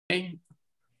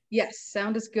Yes,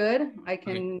 sound is good. I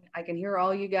can hear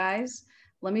all you guys.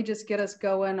 Let me just get us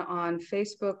going on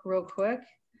Facebook real quick.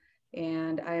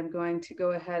 And I am going to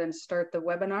go ahead and start the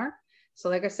webinar. So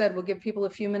like I said, we'll give people a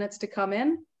few minutes to come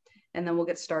in and then we'll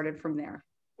get started from there.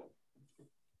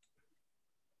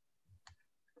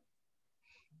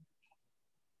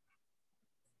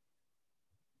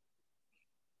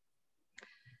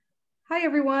 Hi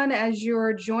everyone, as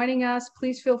you're joining us,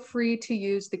 please feel free to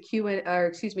use the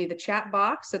the chat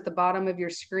box at the bottom of your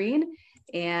screen.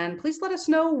 And please let us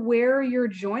know where you're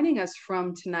joining us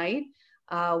from tonight.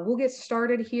 We'll get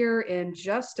started here in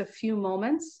just a few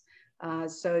moments.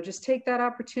 So just take that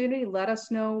opportunity, let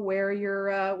us know where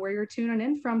you're tuning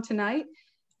in from tonight.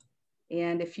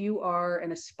 And if you are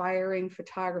an aspiring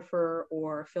photographer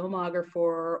or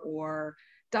filmographer or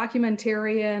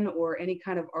documentarian or any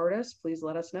kind of artist, please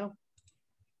let us know.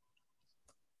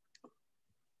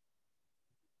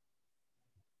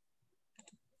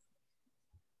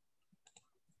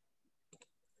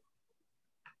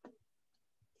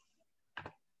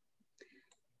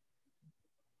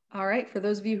 All right, for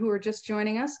those of you who are just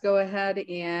joining us, go ahead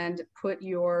and put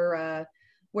your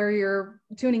where you're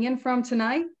tuning in from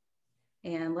tonight,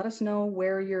 and let us know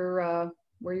where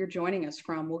you're joining us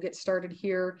from. We'll get started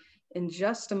here in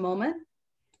just a moment.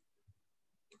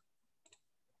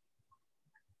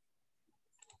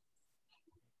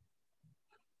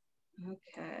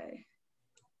 Okay.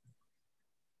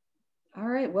 All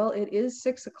right, well, it is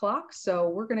 6 o'clock, so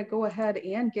we're going to go ahead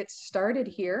and get started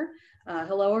here.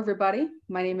 Hello, everybody.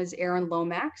 My name is Erin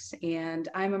Lomax, and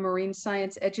I'm a marine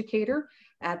science educator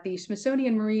at the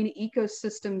Smithsonian Marine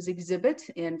Ecosystems exhibit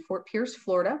in Fort Pierce,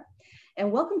 Florida.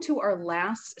 And welcome to our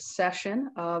last session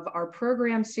of our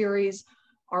program series,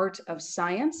 Art of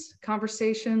Science,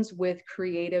 Conversations with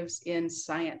Creatives in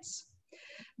Science.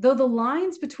 Though the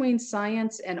lines between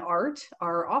science and art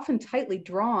are often tightly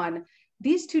drawn,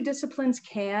 these two disciplines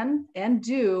can and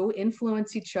do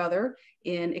influence each other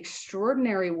in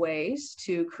extraordinary ways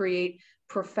to create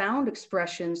profound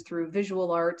expressions through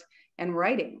visual art and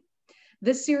writing.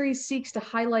 This series seeks to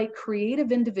highlight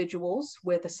creative individuals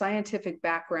with a scientific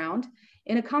background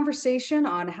in a conversation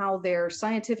on how their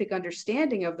scientific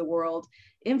understanding of the world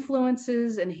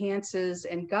influences, enhances,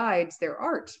 and guides their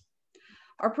art.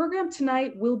 Our program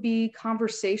tonight will be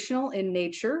conversational in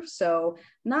nature, so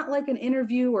not like an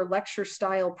interview or lecture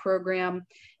style program,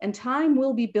 and time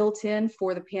will be built in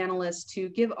for the panelists to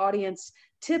give audience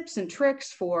tips and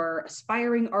tricks for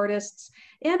aspiring artists,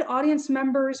 and audience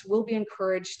members will be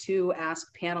encouraged to ask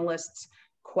panelists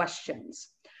questions.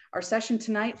 Our session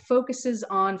tonight focuses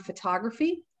on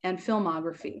photography and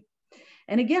filmography.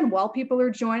 And again, while people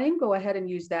are joining, go ahead and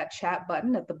use that chat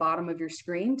button at the bottom of your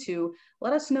screen to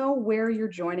let us know where you're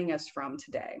joining us from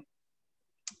today.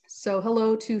 So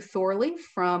hello to Thorley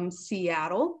from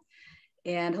Seattle,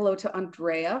 and hello to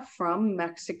Andrea from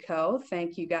Mexico.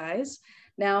 Thank you guys.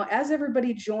 Now, as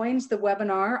everybody joins the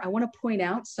webinar, I want to point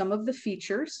out some of the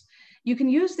features. You can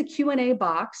use the Q&A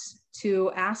box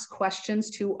to ask questions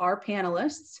to our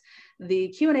panelists. The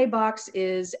Q&A box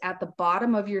is at the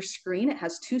bottom of your screen. It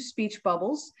has 2 speech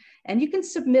bubbles, and you can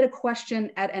submit a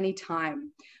question at any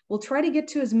time. We'll try to get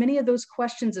to as many of those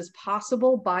questions as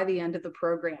possible by the end of the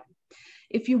program.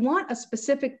 If you want a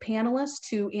specific panelist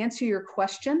to answer your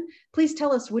question, please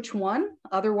tell us which one.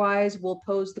 Otherwise, we'll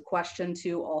pose the question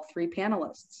to all 3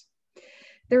 panelists.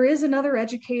 There is another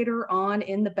educator on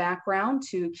in the background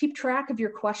to keep track of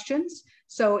your questions.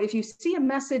 So if you see a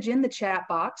message in the chat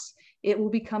box, it will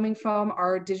be coming from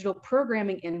our digital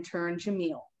programming intern,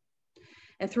 Jamil.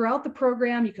 And throughout the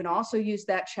program, you can also use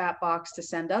that chat box to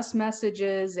send us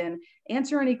messages and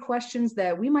answer any questions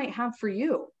that we might have for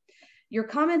you. Your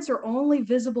comments are only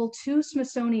visible to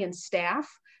Smithsonian staff,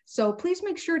 so please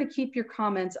make sure to keep your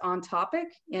comments on topic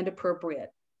and appropriate.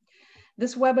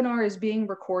 This webinar is being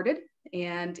recorded,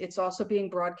 and it's also being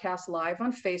broadcast live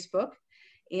on Facebook.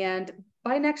 And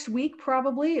by next week,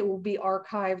 probably, it will be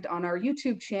archived on our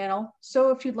YouTube channel.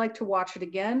 So if you'd like to watch it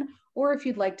again, or if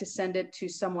you'd like to send it to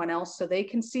someone else so they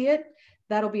can see it,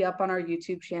 that'll be up on our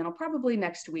YouTube channel probably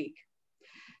next week.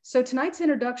 So tonight's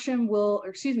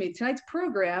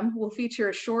program will feature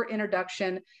a short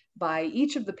introduction by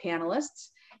each of the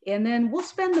panelists, and then we'll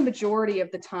spend the majority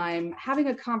of the time having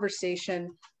a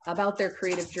conversation about their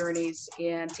creative journeys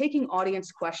and taking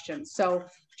audience questions. So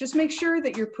just make sure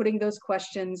that you're putting those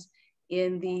questions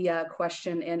in the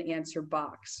question and answer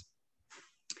box.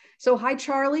 So hi,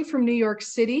 Charlie from New York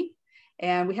City,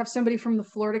 and we have somebody from the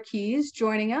Florida Keys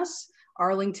joining us,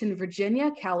 Arlington,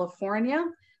 Virginia, California.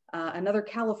 Another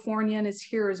Californian is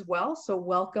here as well, so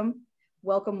welcome,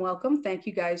 welcome, welcome. Thank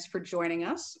you guys for joining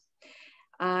us.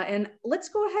 And let's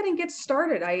go ahead and get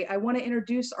started. I want to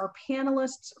introduce our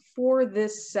panelists for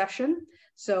this session.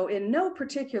 So in no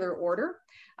particular order,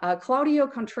 Claudio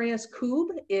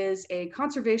Contreras-Koob is a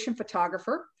conservation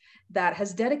photographer that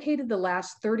has dedicated the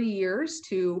last 30 years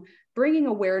to bringing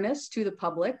awareness to the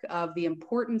public of the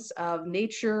importance of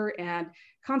nature and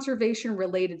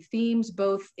conservation-related themes,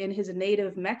 both in his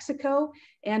native Mexico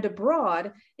and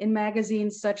abroad in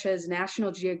magazines such as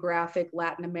National Geographic,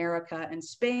 Latin America, and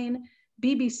Spain,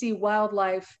 BBC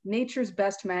Wildlife, Nature's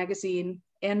Best Magazine,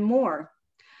 and more.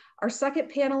 Our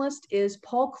second panelist is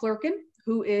Paul Clerkin,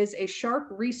 who is a shark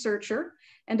researcher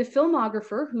and a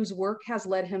filmographer whose work has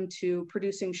led him to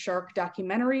producing shark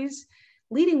documentaries,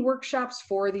 leading workshops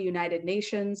for the United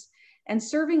Nations, and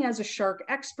serving as a shark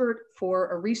expert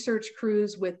for a research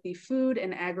cruise with the Food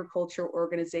and Agriculture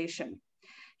Organization.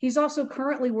 He's also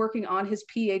currently working on his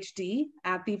PhD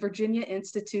at the Virginia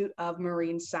Institute of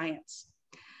Marine Science.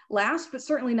 Last, but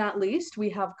certainly not least, we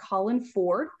have Colin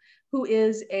Foord, who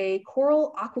is a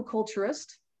coral aquaculturist,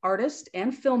 artist,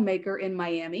 and filmmaker in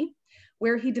Miami,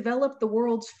 where he developed the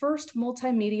world's first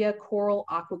multimedia coral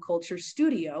aquaculture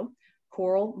studio,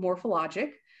 Coral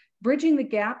Morphologic, bridging the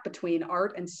gap between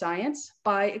art and science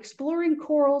by exploring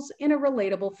corals in a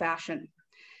relatable fashion.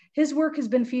 His work has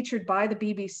been featured by the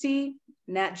BBC,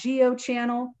 Nat Geo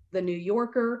Channel, The New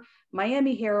Yorker,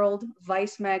 Miami Herald,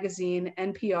 Vice Magazine,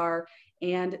 NPR,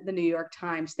 and the New York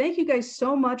Times. Thank you guys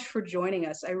so much for joining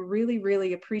us. I really,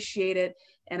 really appreciate it.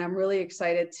 And I'm really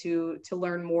excited to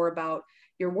learn more about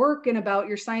your work and about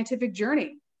your scientific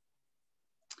journey.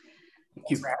 Thank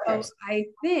you. So I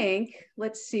think,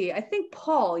 let's see, I think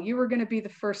Paul, you were going to be the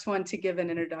first one to give an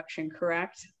introduction,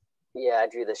 correct? Yeah, I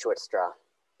drew the short straw.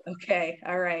 Okay,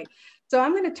 all right. So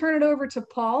I'm going to turn it over to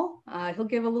Paul. He'll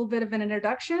give a little bit of an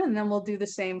introduction, and then we'll do the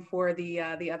same for the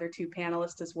other two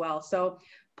panelists as well. So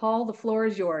Paul, the floor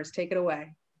is yours. Take it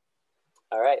away.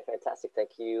 All right, fantastic.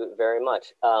 Thank you very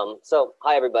much. So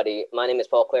hi, everybody. My name is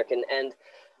Paul Clerkin, and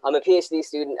I'm a PhD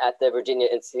student at the Virginia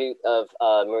Institute of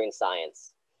Marine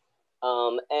Science.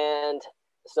 And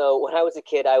so when I was a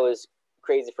kid, I was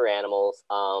crazy for animals,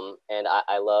 and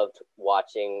I loved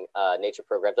watching nature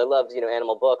programs. I loved,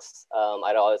 animal books.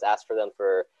 I'd always ask for them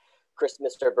for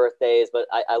Christmas or birthdays, but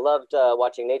I loved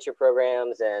watching nature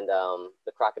programs and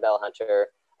The Crocodile Hunter,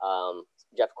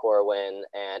 Jeff Corwin,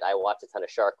 and I watched a ton of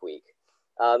Shark Week.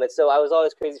 And so I was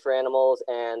always crazy for animals,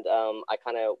 and I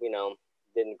kind of,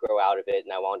 didn't grow out of it,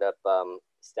 and I wound up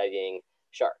studying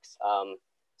sharks.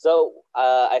 So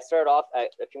I started off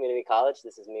at a community college.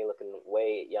 This is me looking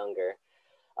way younger.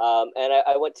 And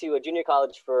I went to a junior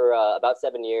college for about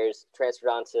 7 years, transferred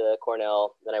on to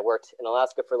Cornell. Then I worked in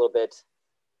Alaska for a little bit.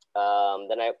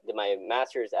 Then I did my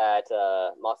master's at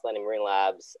Moss Landing Marine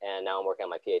Labs, and now I'm working on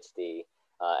my PhD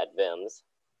at VIMS.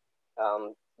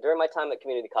 During my time at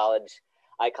community college,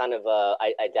 I kind of,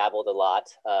 I dabbled a lot.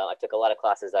 I took a lot of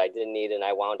classes that I didn't need, and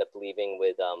I wound up leaving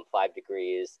with 5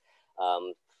 degrees,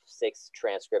 6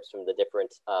 transcripts from the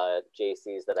different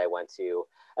JCs that I went to.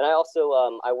 And I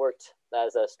also, I worked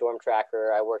as a storm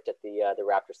tracker. I worked at the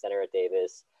Raptor Center at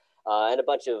Davis, and a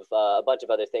bunch of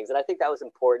other things. And I think that was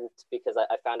important because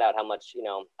I found out how much,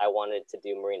 I wanted to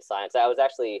do marine science. I was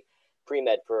actually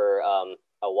pre-med for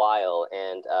a while,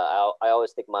 and I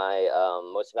always think my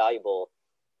most valuable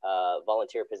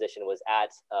volunteer position was at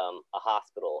a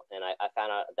hospital, and I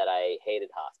found out that I hated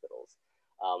hospitals.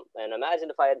 And imagine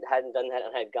if I hadn't done that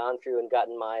and had gone through and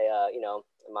gotten my,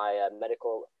 my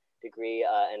medical degree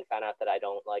and found out that I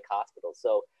don't like hospitals.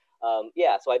 So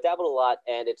yeah, so I dabbled a lot,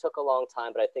 and it took a long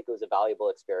time, but I think it was a valuable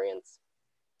experience.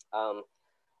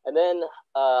 And then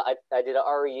I did an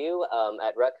REU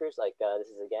at Rutgers, like this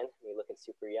is again, me looking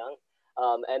super young.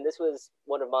 And this was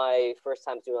one of my first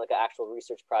times doing like an actual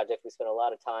research project. We spent a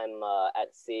lot of time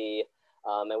at sea,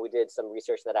 and we did some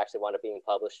research that actually wound up being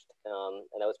published.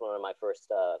 And that was one of my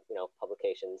first,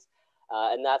 publications.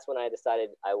 And that's when I decided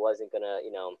I wasn't gonna,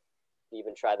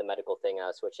 even try the medical thing. I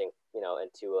was switching,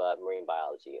 into marine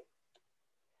biology.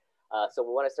 So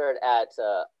when I started I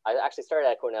actually started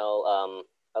at Cornell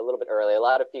a little bit early. A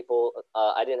lot of people,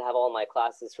 I didn't have all my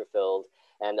classes fulfilled,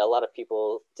 and a lot of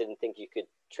people didn't think you could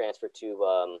transfer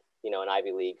to, an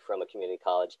Ivy League from a community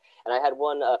college. And I had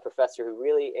one professor who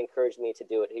really encouraged me to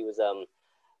do it. He was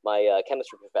my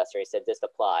chemistry professor. He said, just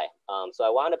apply. So I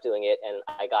wound up doing it, and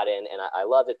I got in, and I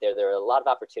loved it there. There were a lot of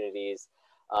opportunities.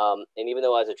 And even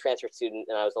though I was a transfer student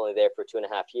and I was only there for 2.5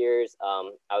 years,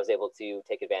 I was able to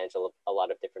take advantage of a lot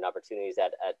of different opportunities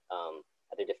at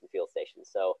their different field stations.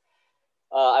 So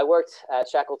I worked at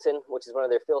Shackleton, which is one of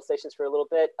their field stations, for a little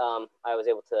bit. I was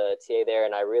able to TA there,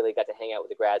 and I really got to hang out with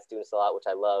the grad students a lot, which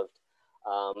I loved.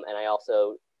 And I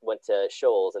also went to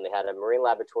Shoals, and they had a marine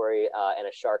laboratory and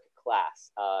a shark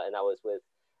class. And I was with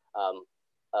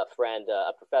a friend,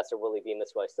 a professor, Willie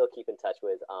Bemis, who I still keep in touch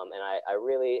with. And I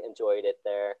really enjoyed it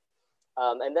there.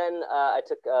 And then I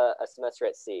took a semester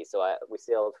at sea. So we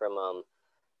sailed from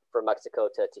Mexico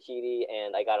to Tahiti,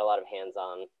 and I got a lot of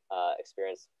hands-on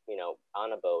experience, you know,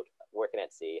 on a boat, working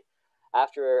at sea.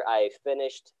 After I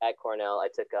finished at Cornell, I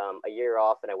took a year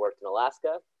off and I worked in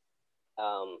Alaska.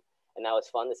 And that was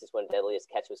fun. This is when Deadliest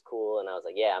Catch was cool. And I was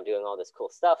like, yeah, I'm doing all this cool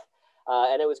stuff.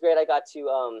 And it was great. I got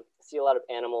to see a lot of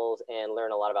animals and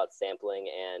learn a lot about sampling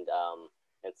and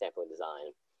sampling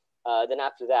design. Then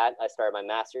after that, I started my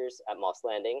master's at Moss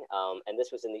Landing. And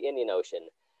this was in the Indian Ocean.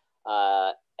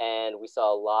 And we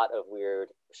saw a lot of weird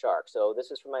sharks. So this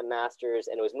was for my master's,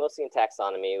 and it was mostly in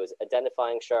taxonomy. It was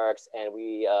identifying sharks, and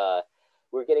we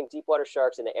were getting deep water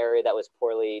sharks in an area that was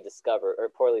poorly discovered or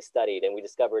poorly studied, and we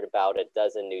discovered about a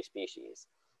dozen new species.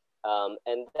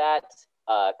 And that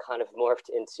kind of morphed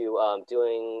into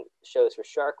doing shows for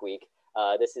Shark Week.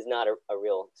 This is not a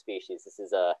real species. This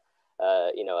is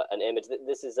you know, an image.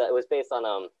 This is it was based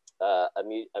on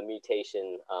a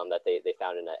mutation that they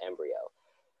found in an embryo.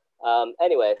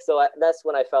 Anyway, so that's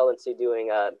when I fell into doing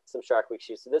some Shark Week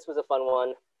shoots. So this was a fun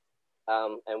one.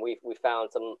 And we found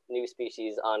some new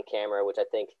species on camera, which I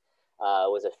think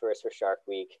was a first for Shark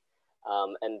Week.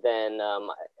 And then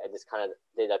I just kind of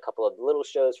did a couple of little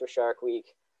shows for Shark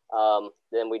Week.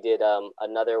 Then we did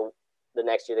the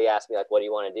next year they asked me, like, what do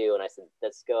you want to do? And I said,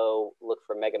 let's go look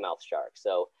for megamouth sharks.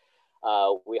 So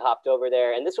we hopped over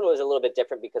there, and this one was a little bit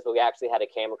different because we actually had a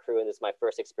camera crew, and this is my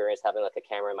first experience having like a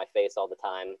camera in my face all the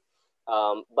time.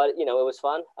 But you know, it was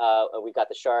fun. We got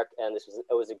the shark, and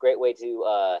it was a great way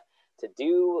to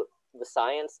do the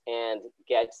science and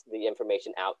get the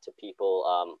information out to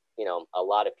people, you know, a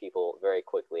lot of people very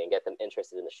quickly, and get them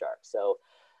interested in the shark. So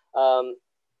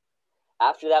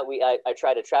after that, I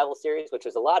tried a travel series, which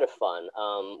was a lot of fun.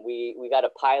 We got a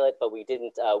pilot, but we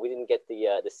didn't get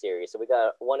the series. So we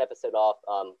got one episode off,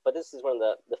 but this is one of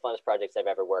the funnest projects I've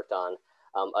ever worked on,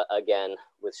 again,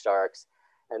 with sharks.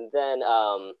 And then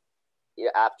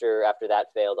after that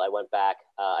failed, I went back.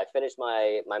 I finished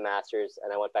my master's,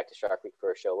 and I went back to Shark Week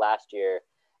for a show last year.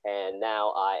 And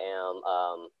now I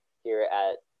am here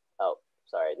at, oh,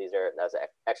 sorry, that was an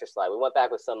extra slide. We went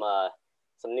back with some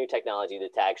new technology to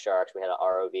tag sharks. We had an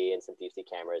ROV and some deep sea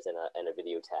cameras and a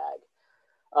video tag.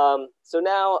 So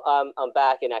now I'm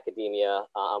back in academia.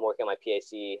 I'm working on my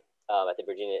PhD at the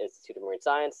Virginia Institute of Marine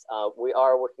Science. We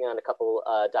are working on a couple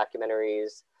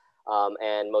documentaries,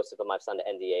 and most of them I've signed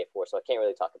an NDA for, so I can't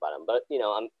really talk about them. But you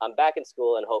know, I'm back in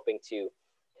school and hoping to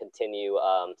continue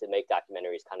to make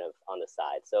documentaries kind of on the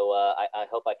side. So I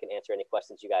hope I can answer any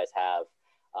questions you guys have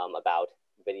about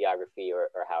videography or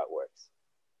how it works.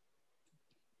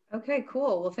 Okay,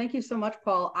 cool. Well, thank you so much,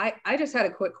 Paul. I just had a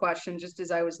quick question just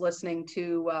as I was listening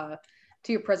to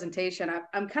your presentation.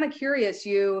 I'm kind of curious.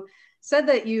 You said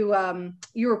that you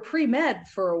were pre-med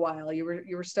for a while. You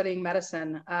were studying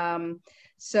medicine.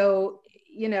 So,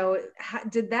 you know,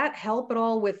 did that help at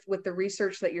all with the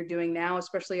research that you're doing now,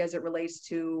 especially as it relates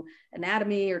to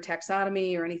anatomy or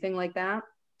taxonomy or anything like that?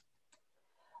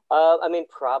 I mean,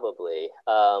 probably.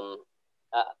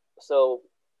 So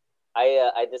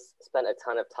I just spent a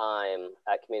ton of time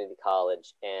at community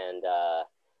college, and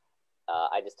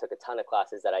I just took a ton of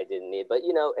classes that I didn't need. But,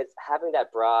 you know, it's having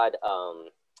that broad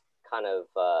kind of,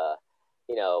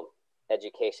 you know,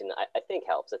 education, I think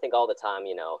helps. I think all the time,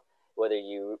 you know, whether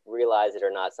you realize it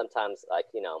or not, sometimes, like,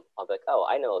 you know, I'll be like, oh,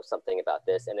 I know something about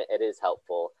this, and it is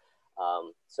helpful.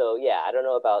 So yeah, I don't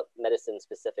know about medicine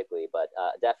specifically, but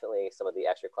definitely some of the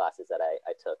extra classes that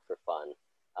I took for fun.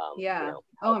 Yeah. You know,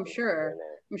 Oh, I'm sure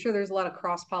there's a lot of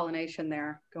cross-pollination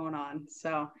there going on.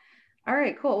 So, all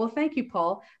right, cool. Well, thank you,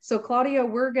 Paul. So Claudia,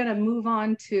 we're going to move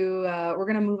on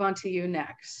to you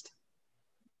next.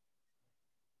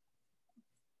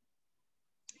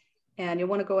 And you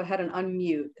want to go ahead and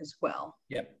unmute as well.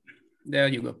 Yep, there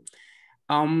you go.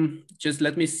 Just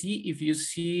let me see if you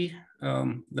see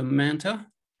the manta.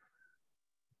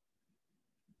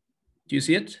 Do you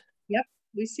see it? Yep,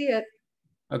 we see it.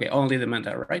 Okay, only the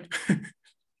manta, right?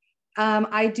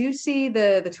 I do see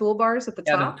the toolbars at the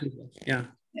top. Yeah,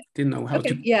 didn't know how okay.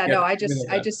 to. Yeah, no, I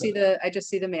just see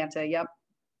the manta. Yep.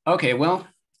 Okay, well,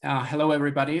 hello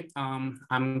everybody. I'm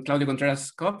Claudio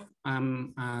Contreras-Koob.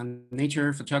 I'm a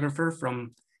nature photographer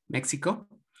from Mexico,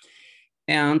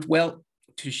 and well,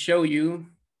 to show you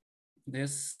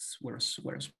this, where's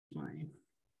my?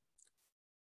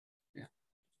 Yeah,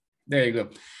 there you go.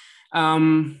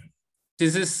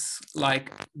 This is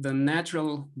like the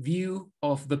natural view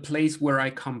of the place where I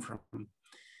come from.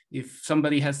 If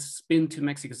somebody has been to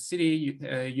Mexico City,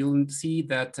 you'll see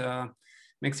that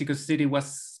Mexico City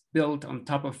was built on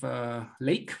top of a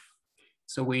lake.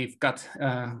 So we've got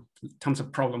tons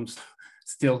of problems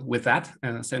still with that,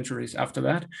 centuries after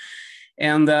that.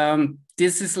 And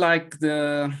this is like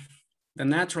the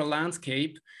natural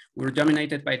landscape. We're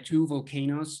dominated by two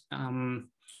volcanoes,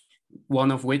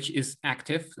 one of which is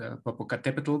active, the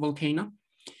Popocatépetl volcano.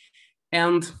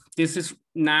 And this is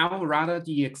now rather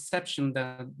the exception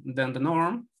than the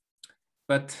norm.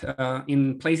 But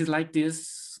in places like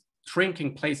this,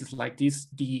 shrinking places like this,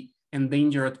 the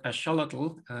endangered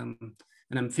axolotl, an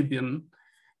amphibian,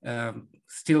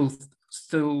 still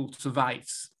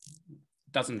survives.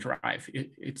 Doesn't thrive,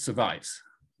 it survives.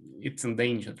 It's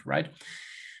endangered, right?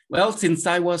 Well, since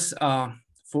I was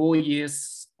 4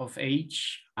 years of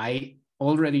age, I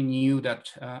already knew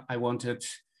that I wanted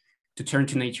to turn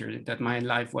to nature, that my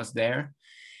life was there,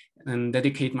 and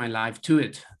dedicate my life to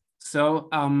it. So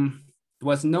it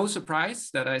was no surprise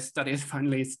that I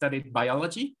finally studied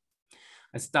biology.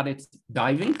 I studied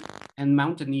diving and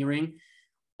mountaineering,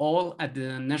 all at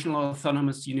the National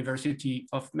Autonomous University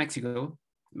of Mexico,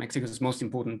 Mexico's most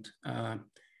important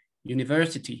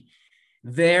university.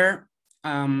 There,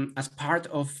 as part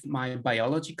of my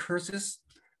biology courses,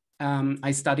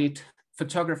 I studied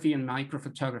photography and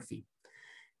microphotography.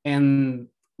 And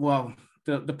well,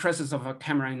 the presence of a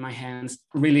camera in my hands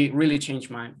really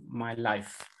changed my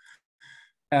life.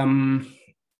 To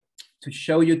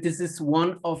show you, this is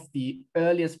one of the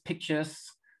earliest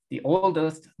pictures, the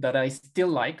oldest, that I still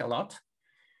like a lot.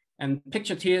 And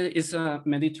pictured here is a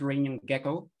Mediterranean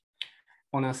gecko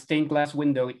on a stained glass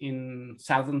window in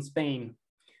southern Spain.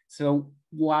 So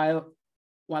while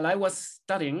I was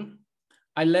studying,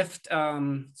 I left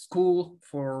school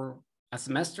for a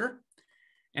semester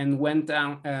and went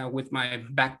down with my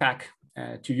backpack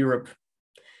to Europe.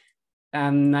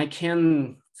 And I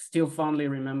can still fondly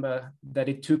remember that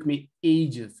it took me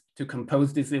ages to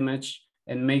compose this image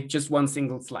and make just one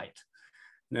single slide.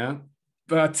 No?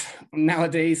 But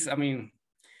nowadays, I mean,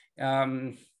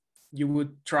 you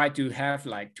would try to have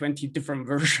like 20 different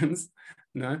versions,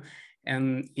 no?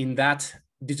 And in that,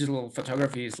 digital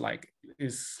photography is like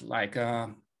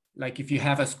if you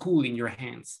have a school in your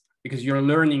hands, because you're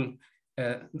learning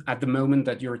at the moment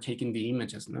that you're taking the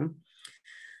images, no?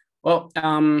 Well,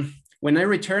 when I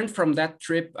returned from that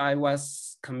trip, I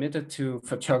was committed to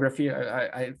photography.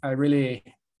 I really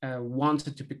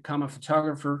wanted to become a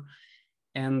photographer.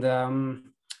 And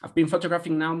I've been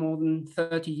photographing now more than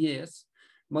 30 years,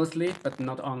 mostly, but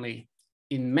not only,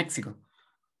 in Mexico.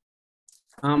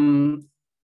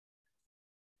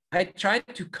 I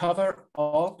tried to cover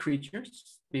all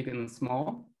creatures, big and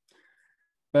small,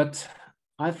 but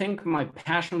I think my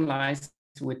passion lies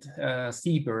with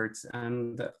seabirds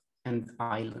and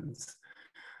islands.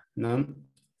 No?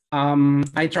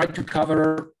 I tried to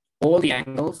cover all the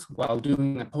angles while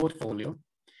doing a portfolio,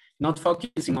 not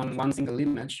focusing on one single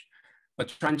image, but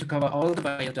trying to cover all the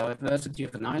biodiversity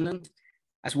of an island,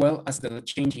 as well as the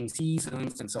changing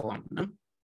seasons and so on. No?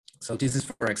 So this is,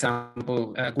 for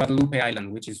example, Guadalupe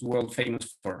Island, which is world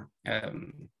famous for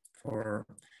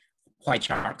white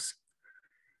sharks.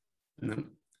 No?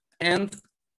 And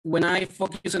when I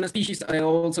focus on a species, I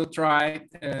also try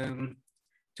to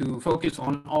focus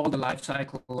on all the life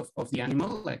cycle of the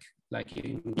animal, like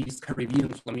in these Caribbean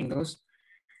flamingos.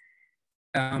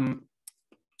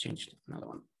 Changed another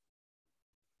one.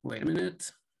 Wait a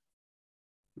minute.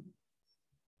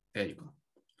 There you go.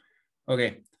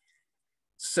 Okay.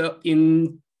 So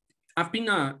I've been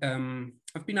a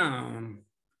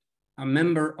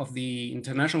member of the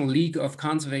International League of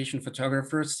Conservation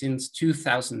Photographers since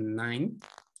 2009,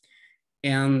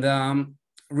 and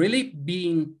really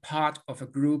being part of a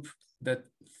group that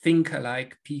think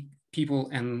alike people,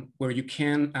 and where you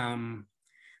can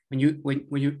when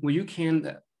you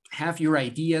can have your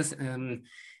ideas and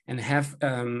have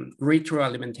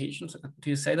retroalimentation. Do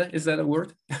you say that? Is that a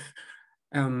word?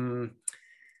 Has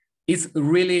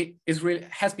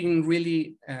been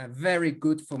really very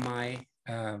good for my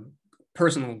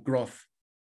personal growth.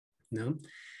 No?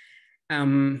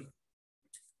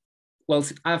 Well,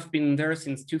 I've been there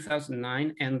since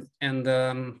 2009,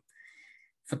 and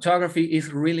photography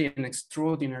is really an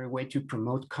extraordinary way to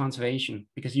promote conservation,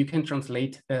 because you can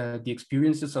translate the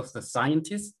experiences of the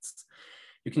scientists.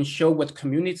 You can show what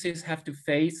communities have to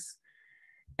face.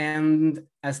 And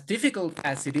as difficult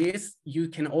as it is, you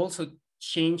can also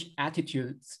change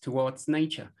attitudes towards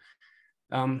nature.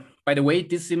 By the way,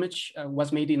 this image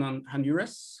was made in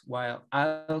Honduras, while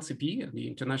ILCP, the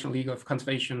International League of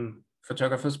Conservation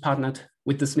Photographers, partnered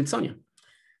with the Smithsonian.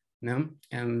 No?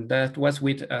 And that was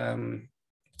with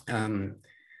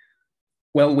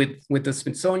well, with the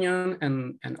Smithsonian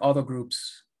and other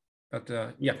groups, but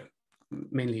yeah,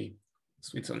 mainly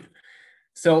Smithsonian.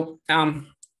 So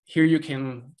here you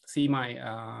can see my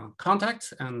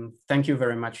contacts, and thank you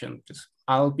very much. And just,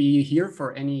 I'll be here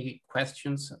for any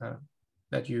questions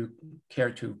that you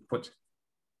care to put.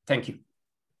 Thank you.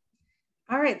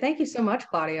 All right, thank you so much,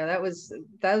 Claudio.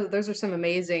 Those are some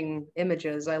amazing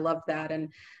images. I love that, and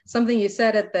something you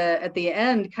said at the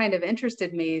end kind of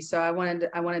interested me. So I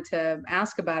wanted to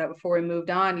ask about it before we moved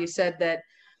on. You said that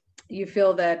you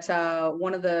feel that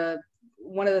one of the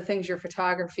things your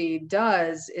photography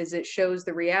does is it shows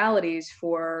the realities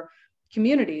for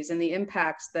communities and the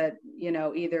impacts that, you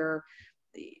know, either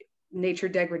nature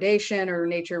degradation or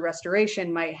nature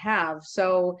restoration might have.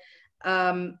 So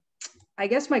I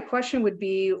guess my question would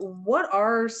be, what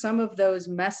are some of those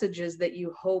messages that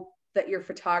you hope that your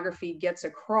photography gets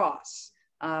across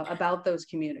about those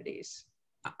communities?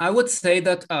 I would say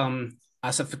that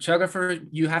as a photographer,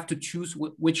 you have to choose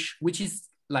which is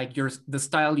like the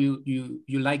style you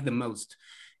like the most.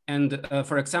 And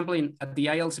for example, at the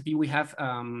ILCP, we have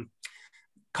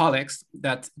colleagues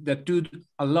that do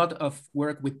a lot of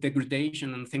work with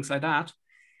degradation and things like that.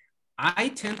 I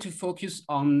tend to focus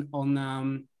on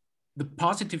the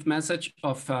positive message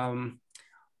of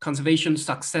conservation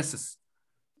successes,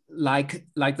 like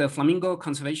the flamingo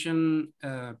conservation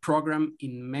program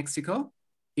in Mexico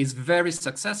is very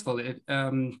successful.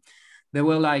 There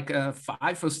were like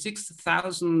 5,000 or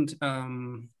 6,000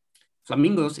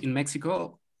 flamingos in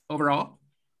Mexico overall,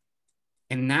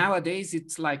 and nowadays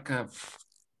it's like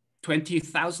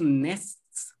 20,000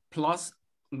 nests plus,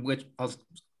 which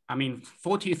I mean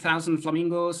 40,000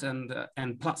 flamingos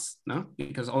and plus, no,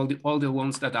 because all the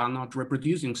ones that are not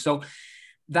reproducing. So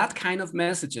that kind of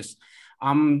messages.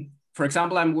 For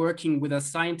example, I'm working with a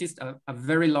scientist, a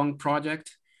very long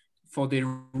project for the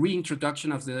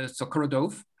reintroduction of the Socorro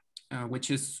dove, which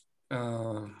is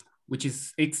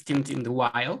extinct in the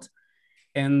wild,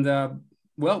 and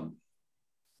well,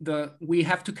 we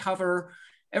have to cover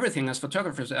everything as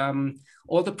photographers,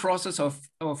 all the process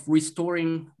of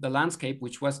restoring the landscape,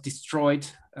 which was destroyed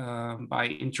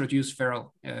by introduced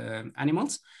feral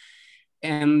animals,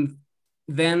 and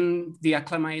then the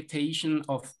acclimatization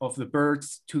of the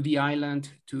birds to the island,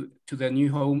 to their new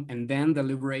home, and then the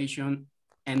liberation,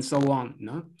 and so on.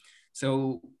 No,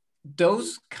 so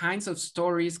those kinds of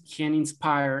stories can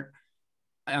inspire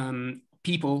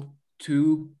people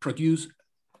to produce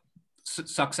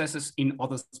successes in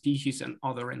other species and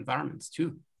other environments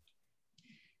too.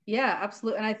 Yeah,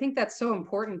 absolutely. And I think that's so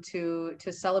important to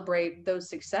celebrate those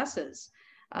successes.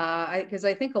 Because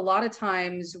I think a lot of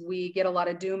times we get a lot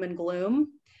of doom and gloom.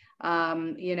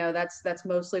 You know, that's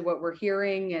mostly what we're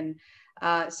hearing. And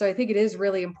so I think it is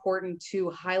really important to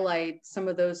highlight some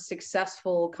of those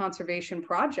successful conservation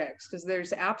projects, because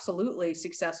there's absolutely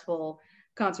successful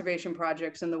conservation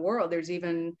projects in the world.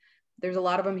 There's a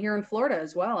lot of them here in Florida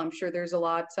as well. I'm sure there's a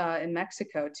lot in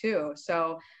Mexico too.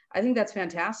 So I think that's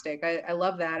fantastic. I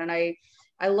love that. And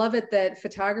I love it that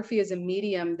photography is a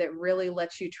medium that really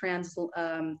lets you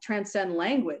transcend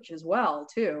language as well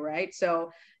too, right?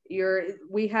 So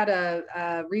we had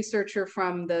a researcher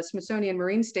from the Smithsonian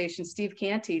Marine Station, Steve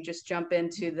Canty, just jump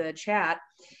into the chat.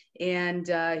 And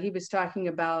he was talking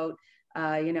about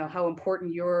you know, how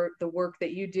important the work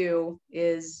that you do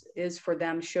is for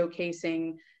them,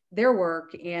 showcasing their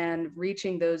work and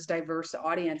reaching those diverse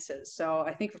audiences. So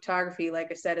I think photography, like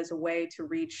I said, is a way to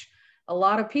reach a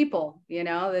lot of people, you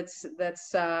know,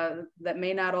 that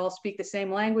may not all speak the same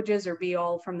languages or be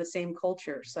all from the same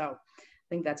culture. So I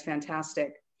think that's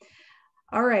fantastic.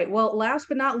 All right, well, last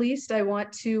but not least, I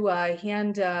want to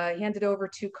hand it over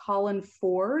to Colin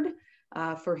Foord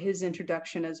for his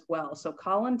introduction as well. So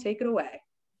Colin, take it away.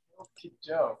 Okie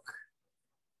doke.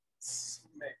 Let's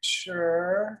make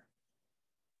sure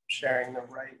sharing the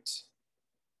right.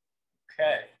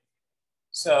 Okay,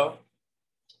 so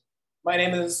my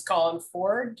name is Colin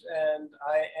Foord, and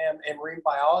I am a marine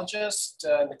biologist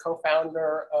and the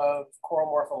co-founder of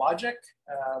Coral Morphologic.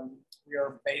 We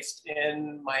are based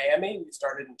in Miami. We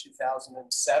started in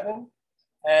 2007,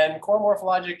 and Coral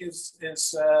Morphologic is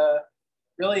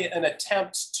really an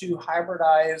attempt to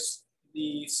hybridize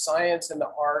the science and the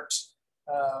art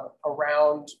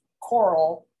around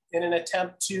coral in an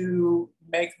attempt to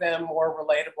make them more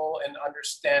relatable and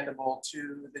understandable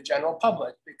to the general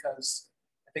public, because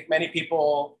I think many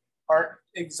people aren't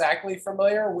exactly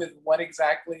familiar with what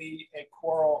exactly a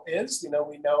coral is. You know,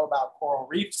 we know about coral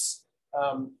reefs,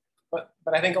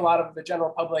 but I think a lot of the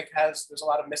general public there's a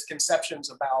lot of misconceptions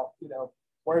about, you know,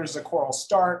 where does a coral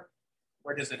start?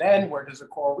 Where does it end? Where does a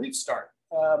coral reef start?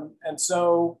 And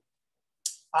so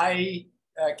I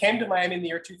came to Miami in the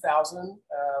year 2000.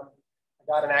 I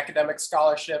got an academic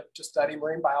scholarship to study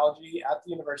marine biology at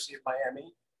the University of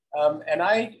Miami. And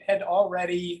I had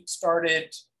already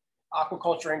started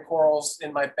aquaculturing corals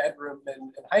in my bedroom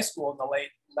in high school in the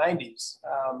late 90s.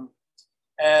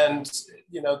 And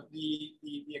you know,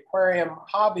 the aquarium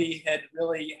hobby had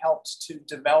really helped to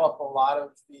develop a lot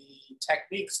of the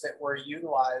techniques that were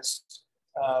utilized,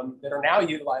 that are now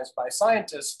utilized by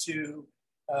scientists to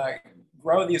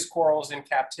grow these corals in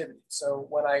captivity. So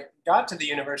when I got to the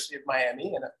University of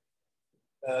Miami in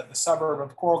the suburb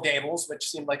of Coral Gables, which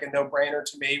seemed like a no-brainer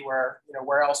to me, where, you know,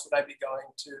 where else would I be going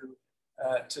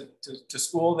to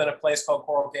school than a place called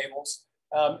Coral Gables,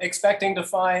 expecting to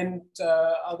find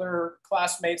other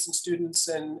classmates and students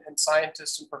and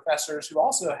scientists and professors who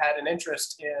also had an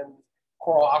interest in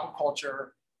coral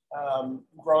aquaculture,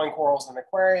 growing corals in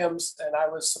aquariums. And I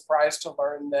was surprised to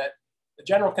learn that the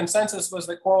general consensus was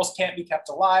that corals can't be kept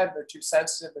alive. They're too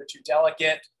sensitive, they're too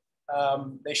delicate.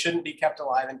 They shouldn't be kept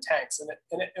alive in tanks.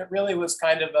 And it really was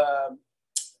kind of a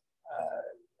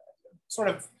sort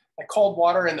of like cold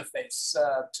water in the face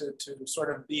to sort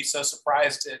of be so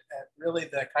surprised at really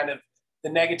the kind of the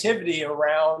negativity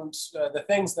around the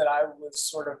things that I was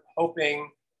sort of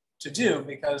hoping to do,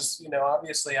 because, you know,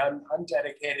 obviously I'm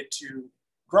dedicated to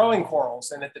growing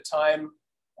corals. And at the time,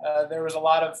 there was a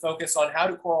lot of focus on how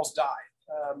do corals die.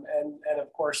 And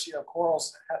of course, you know,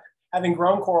 corals, having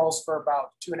grown corals for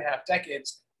about 2.5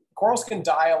 decades, corals can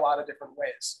die a lot of different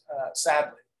ways,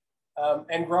 sadly.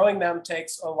 And growing them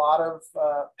takes a lot of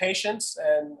patience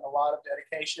and a lot of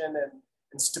dedication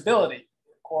and stability.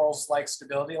 Corals like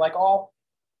stability, like all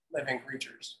living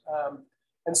creatures.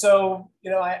 And so,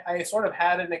 you know, I sort of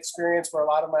had an experience where a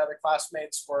lot of my other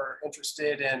classmates were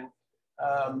interested in,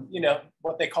 you know,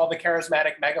 what they call the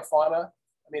charismatic megafauna.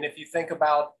 I mean, if you think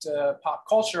about pop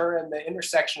culture and the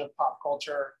intersection of pop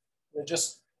culture, you know,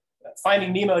 just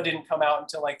Finding Nemo didn't come out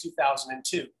until like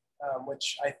 2002,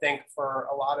 which I think for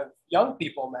a lot of young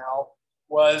people now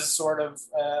was sort of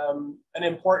an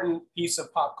important piece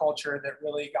of pop culture that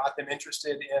really got them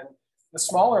interested in the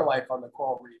smaller life on the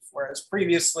coral reef. Whereas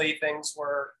previously things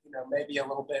were, you know, maybe a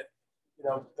little bit, you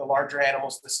know, the larger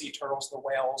animals, the sea turtles, the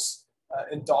whales,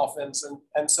 and dolphins.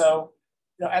 And so,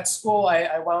 you know, at school,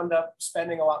 I wound up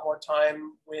spending a lot more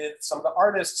time with some of the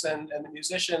artists and the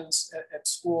musicians at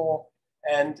school.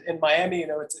 And in Miami, you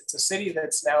know, it's a city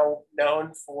that's now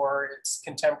known for its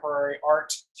contemporary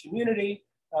art community.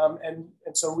 And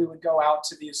so we would go out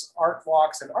to these art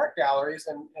walks and art galleries.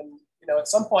 And you know, at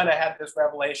some point I had this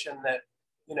revelation that,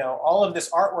 you know, all of this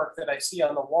artwork that I see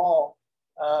on the wall,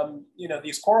 you know,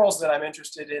 these corals that I'm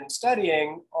interested in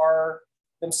studying are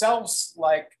themselves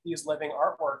like these living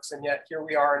artworks. And yet here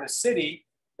we are in a city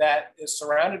that is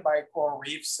surrounded by coral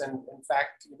reefs. And in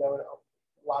fact, you know,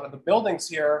 a lot of the buildings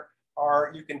here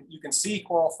are, you can see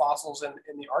coral fossils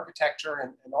in the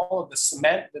architecture and all of the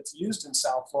cement that's used in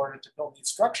South Florida to build these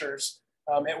structures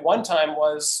at one time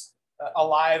was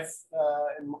alive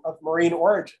of marine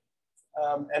origin.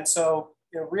 And so,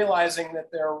 you know, realizing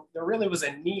that there really was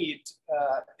a need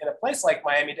in a place like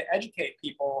Miami to educate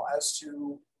people as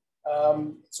to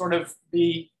sort of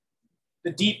the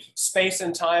deep space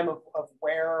and time of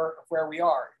where we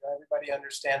are. You know, everybody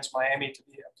understands Miami to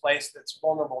be a place that's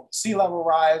vulnerable to sea level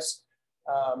rise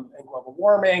and global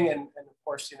warming, and of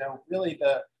course, you know, really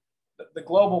the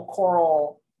global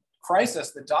coral crisis,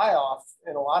 the die-off,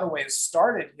 in a lot of ways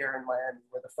started here in Miami,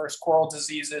 where the first coral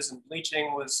diseases and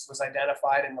bleaching was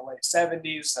identified in the late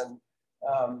 70s, and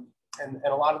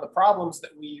a lot of the problems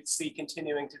that we see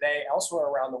continuing today elsewhere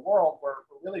around the world were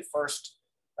really first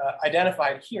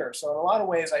identified here. So in a lot of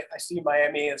ways, I see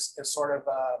Miami as sort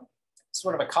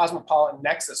of a cosmopolitan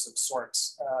nexus of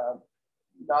sorts,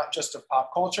 not just of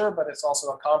pop culture, but it's also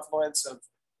a confluence of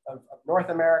North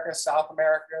America, South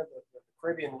America, the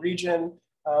Caribbean region.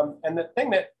 And the thing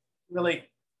that really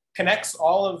connects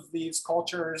all of these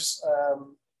cultures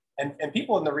and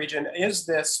people in the region is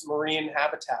this marine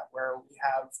habitat, where we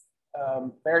have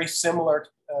very similar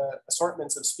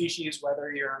assortments of species,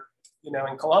 whether you're, you know,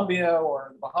 in Colombia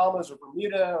or the Bahamas or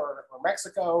Bermuda or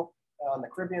Mexico on the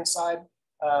Caribbean side.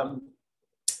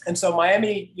 And so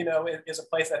Miami, you know, is a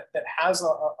place that has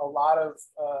a lot of,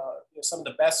 you know, some of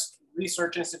the best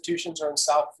research institutions are in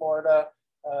South Florida,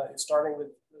 starting with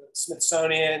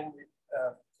Smithsonian,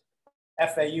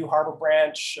 FAU Harbor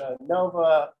Branch,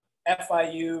 NOVA,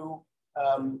 FIU,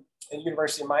 and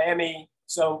University of Miami.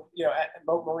 So, you know, at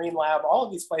Moat Marine Lab, all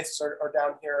of these places are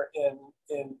down here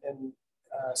in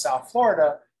South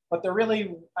Florida. But there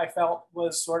really, I felt,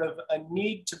 was sort of a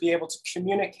need to be able to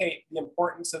communicate the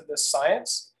importance of this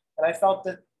science. And I felt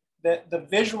that the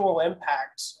visual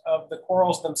impact of the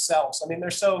corals themselves. I mean,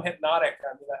 they're so hypnotic.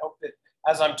 I mean, I hope that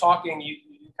as I'm talking, you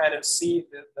kind of see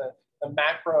the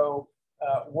macro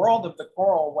world of the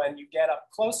coral when you get up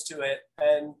close to it.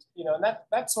 And, and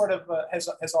that sort of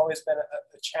has always been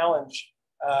a challenge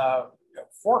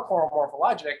for coral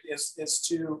morphologic is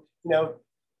to,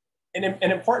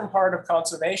 an important part of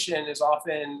conservation is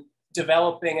often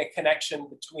developing a connection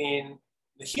between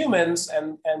the humans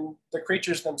and the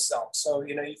creatures themselves. So,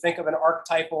 you think of an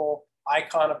archetypal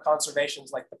icon of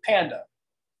conservations like the panda.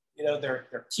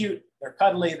 They're cute, they're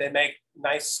cuddly, they make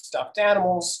nice stuffed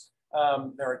animals,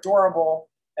 they're adorable.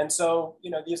 And so,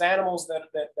 these animals that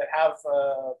have,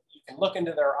 you can look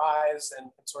into their eyes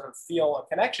and sort of feel a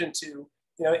connection to,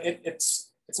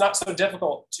 it's not so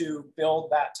difficult to build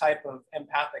that type of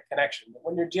empathic connection. But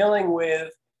when you're dealing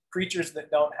with creatures that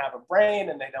don't have a brain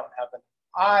and they don't have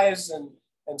eyes and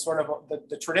sort of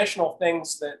the traditional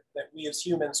things that we as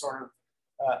humans sort of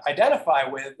identify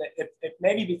with, it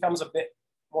maybe becomes a bit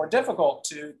more difficult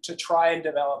to try and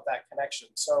develop that connection.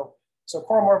 So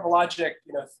coral morphologic,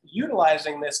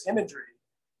 utilizing this imagery,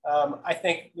 I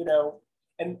think,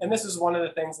 and this is one of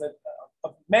the things that,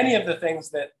 many of the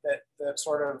things that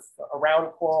sort of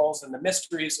around corals and the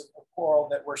mysteries of coral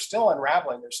that we're still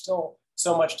unraveling, there's still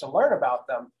so much to learn about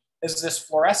them, is this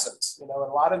fluorescence. A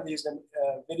lot of these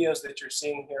videos that you're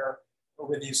seeing here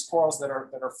with these corals that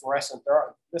are fluorescent,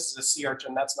 this is a sea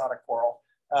urchin, that's not a coral,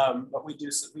 but we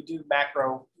do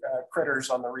macro critters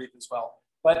on the reef as well.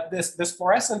 But this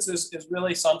fluorescence is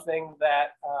really something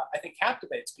that I think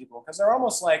captivates people, because they're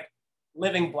almost like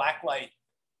living blacklight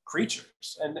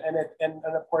creatures. And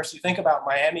of course, you think about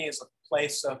Miami as a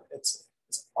place of, it's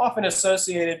often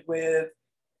associated with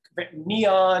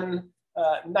neon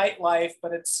nightlife,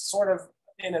 but it's sort of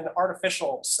in an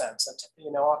artificial sense.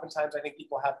 Oftentimes I think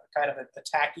people have kind of a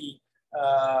tacky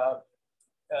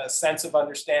sense of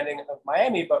understanding of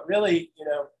Miami, but really,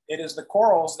 it is the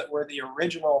corals that were the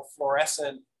original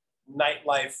fluorescent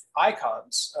nightlife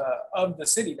icons of the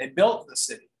city. They built the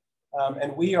city,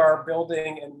 and we are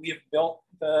building, and we have built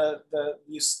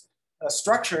these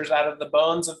structures out of the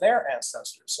bones of their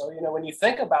ancestors. So, when you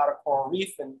think about a coral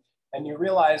reef and you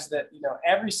realize that,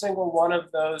 every single one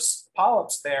of those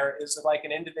polyps there is like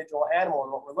an individual animal.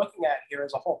 And what we're looking at here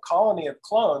is a whole colony of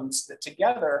clones that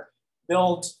together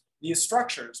build these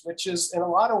structures, which is in a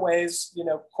lot of ways,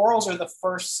 corals are the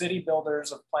first city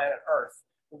builders of planet Earth.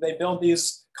 They build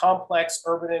these complex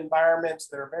urban environments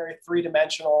that are very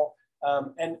three-dimensional.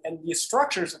 And these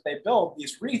structures that they build,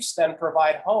 these reefs, then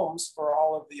provide homes for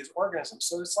all of these organisms.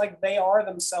 So it's like they are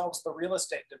themselves the real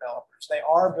estate developers. They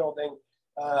are building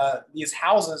these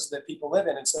houses that people live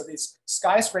in. And so these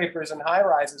skyscrapers and high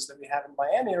rises that we have in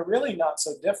Miami are really not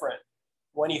so different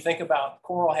when you think about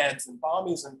coral heads and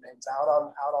bommies and things out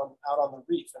on the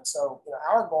reef. And so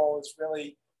our goal is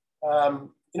really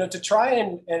to try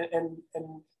and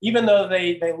even though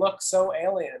they look so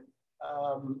alien,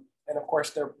 and of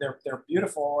course they're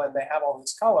beautiful and they have all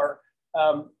this color,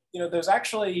 there's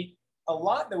actually a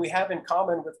lot that we have in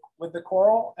common with the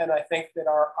coral. And I think that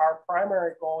our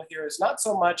primary goal here is not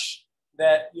so much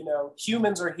that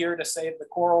humans are here to save the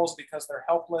corals because they're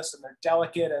helpless and they're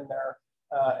delicate and they're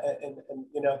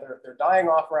dying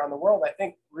off around the world. I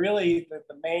think really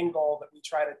the main goal that we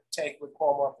try to take with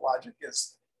coral morphologic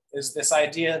is this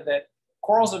idea that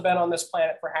corals have been on this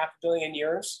planet for 500 million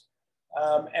years,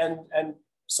 and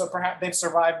so perhaps they've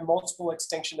survived multiple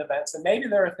extinction events. And maybe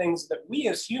there are things that we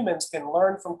as humans can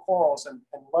learn from corals and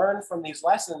learn from these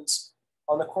lessons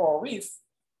on the coral reef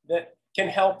that can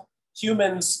help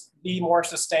humans be more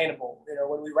sustainable.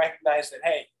 When we recognize that,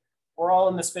 hey, we're all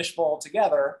in this fishbowl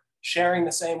together, sharing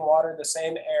the same water, the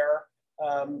same air,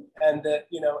 and that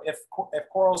if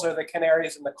corals are the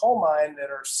canaries in the coal mine that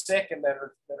are sick and that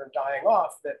are dying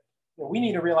off, that we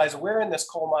need to realize we're in this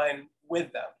coal mine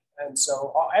with them. And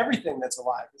so everything that's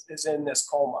alive is in this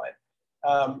coal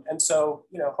mine. And so,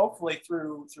 hopefully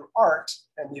through art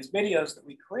and these videos that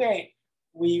we create,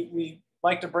 we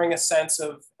like to bring a sense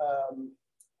of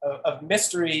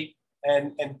mystery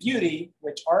and beauty,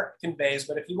 which art conveys.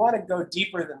 But if you want to go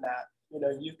deeper than that,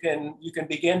 you can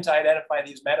begin to identify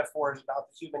these metaphors about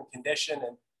the human condition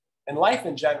and life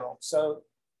in general. So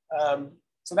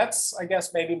that's, I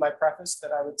guess, maybe my preface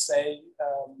that I would say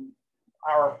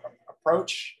our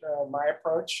approach, my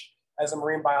approach as a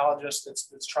marine biologist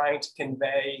that's trying to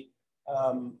convey,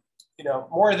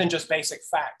 more than just basic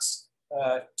facts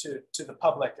to the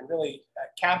public and really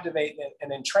captivate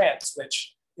and entrance,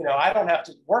 which, I don't have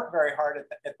to work very hard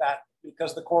at that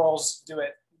because the corals do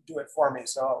it for me.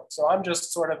 So I'm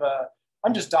just sort of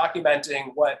I'm just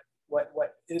documenting what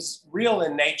is real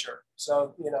in nature.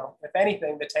 So, you know, if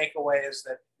anything, the takeaway is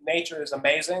that nature is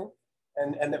amazing,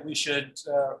 and that we should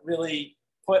really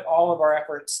put all of our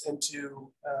efforts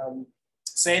into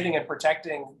saving and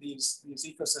protecting these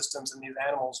ecosystems and these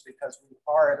animals, because we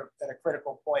are at a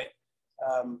critical point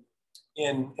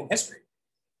in history.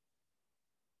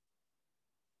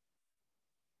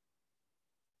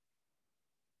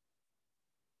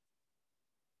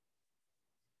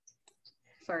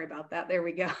 Sorry about that. There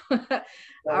we go.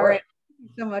 All right. Thank you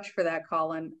so much for that,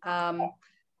 Colin.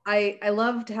 I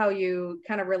loved how you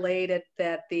kind of related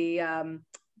that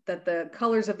the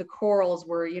colors of the corals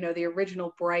were, you know, the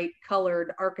original bright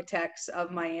colored architects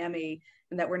of Miami,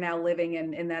 and that we're now living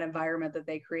in that environment that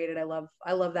they created. I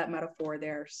love that metaphor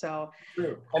there. So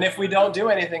true. And if we don't do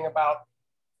anything about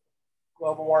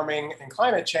global warming and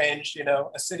climate change, you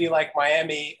know, a city like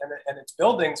Miami and its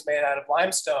buildings made out of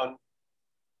limestone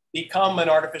become an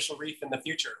artificial reef in the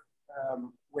future,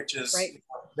 which is right. You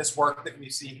know, this work that we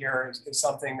see here is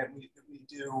something that we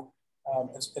do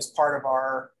as part of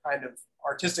our kind of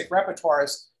artistic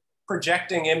repertoires,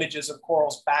 projecting images of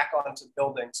corals back onto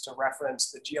buildings to reference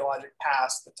the geologic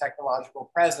past, the technological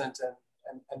present,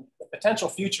 and the potential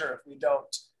future if we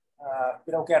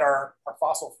don't get our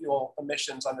fossil fuel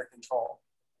emissions under control.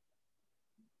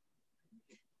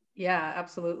 Yeah,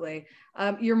 absolutely.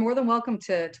 You're more than welcome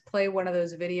to play one of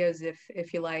those videos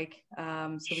if you like,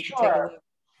 so we sure. can take a look.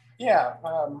 Yeah,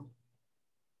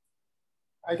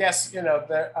 I guess, you know,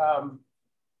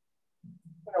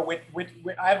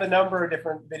 I have a number of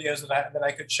different videos that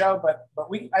I could show, but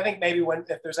I think maybe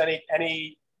if there's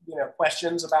any you know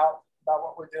questions about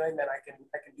what we're doing, then I can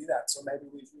do that. So maybe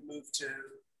we move to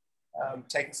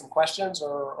taking some questions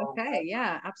or okay,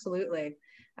 yeah, absolutely.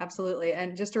 Absolutely.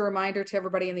 And just a reminder to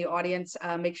everybody in the audience,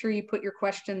 make sure you put your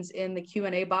questions in the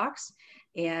Q&A box,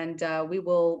 and we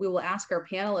will ask our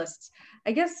panelists.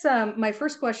 I guess my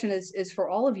first question is for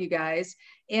all of you guys.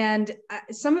 And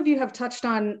some of you have touched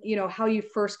on, you know, how you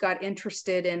first got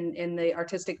interested in the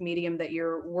artistic medium that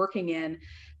you're working in.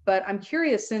 But I'm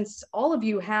curious, since all of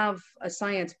you have a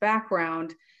science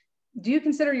background, do you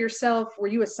consider yourself, were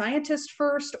you a scientist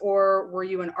first, or were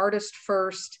you an artist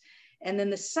first? And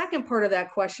then the second part of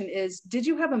that question is, did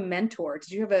you have a mentor? Did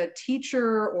you have a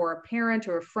teacher or a parent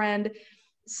or a friend,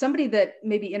 somebody that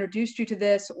maybe introduced you to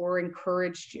this or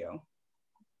encouraged you?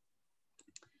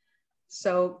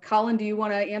 So Colin, do you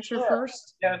want to answer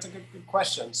first? Yeah, that's a good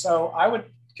question. So I would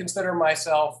consider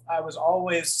myself, I was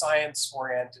always science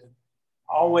oriented,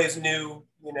 always knew,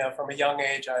 you know, from a young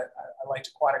age, I liked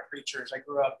aquatic creatures. I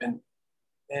grew up in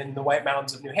the White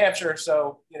Mountains of New Hampshire.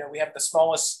 So, you know, we have the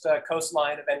smallest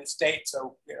coastline of any state.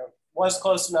 So, you know, was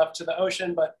close enough to the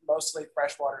ocean, but mostly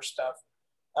freshwater stuff.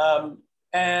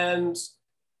 And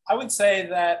I would say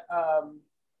that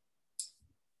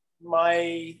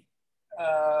my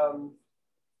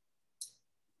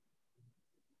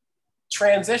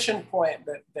transition point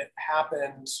that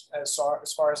happened as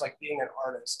far as like being an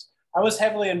artist, I was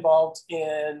heavily involved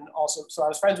in also, so I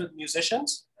was friends with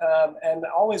musicians and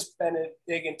always been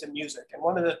big into music. And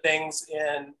one of the things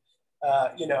in,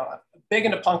 you know, big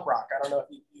into punk rock, I don't know if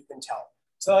you can tell.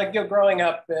 So like, you know, growing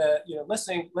up, you know,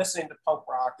 listening to punk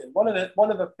rock. And one of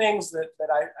the things that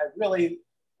I really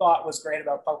thought was great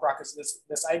about punk rock is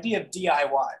this idea of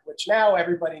DIY, which now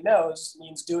everybody knows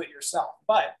means do it yourself.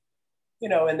 But, you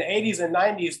know, in the 80s and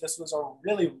 90s, this was a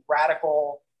really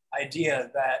radical idea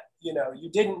that, you know,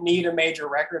 you didn't need a major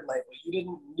record label. You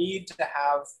didn't need to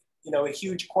have, you know, a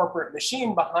huge corporate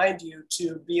machine behind you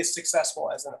to be as successful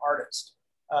as an artist.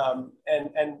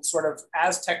 And sort of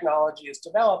as technology has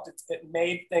developed, it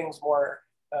made things more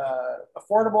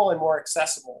affordable and more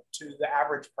accessible to the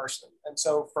average person. And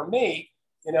so for me,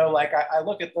 you know, like I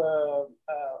look at the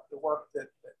work that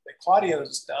Claudio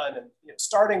has done, and you know,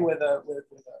 starting with a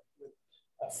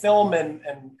film and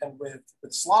with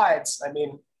slides. I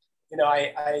mean, you know,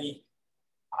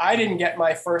 I didn't get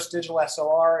my first digital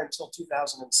SLR until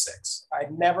 2006.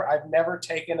 I've never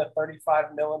taken a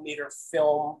 35 millimeter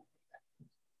film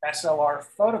SLR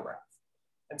photograph.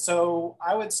 And so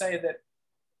I would say that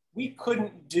we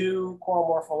couldn't do coral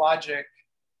morphologic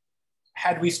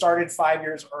had we started 5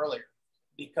 years earlier,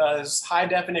 because high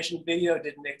definition video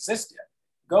didn't exist yet.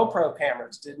 GoPro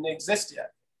cameras didn't exist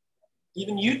yet.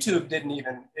 Even YouTube didn't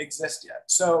even exist yet.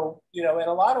 So, you know, in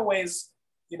a lot of ways,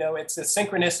 you know, it's a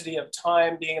synchronicity of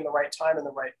time, being in the right time in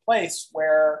the right place,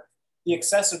 where the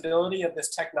accessibility of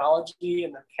this technology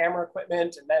and the camera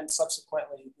equipment, and then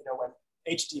subsequently, you know, when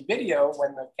HD video,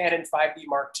 when the Canon 5D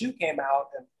Mark II came out,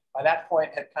 and by that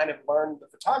point had kind of learned the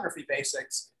photography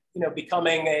basics, you know,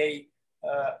 becoming a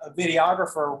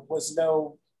videographer was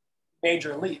no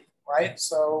major leap, right?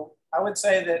 So I would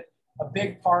say that a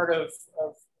big part of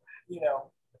you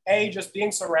know, just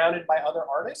being surrounded by other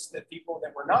artists, that people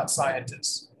that were not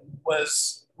scientists,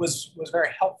 was very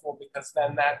helpful, because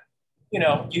then that, you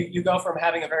know, you go from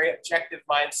having a very objective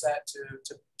mindset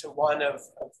to one of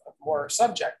more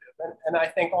subjective. And I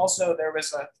think also there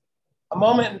was a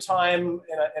moment in time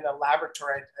in a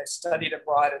laboratory. I studied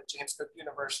abroad at James Cook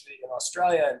University in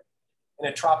Australia, in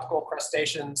a tropical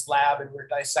crustaceans lab, and we're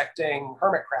dissecting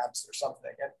hermit crabs or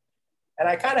something. And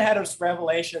I kind of had this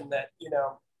revelation that, you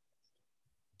know,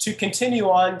 to continue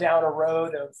on down a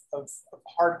road of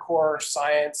hardcore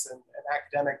science and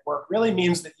academic work really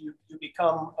means that you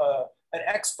become an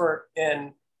expert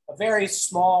in a very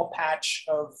small patch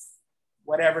of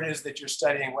whatever it is that you're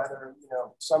studying, whether, you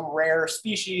know, some rare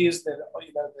species that,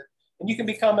 you know, and you can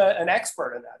become an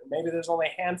expert in that. And maybe there's only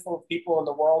a handful of people in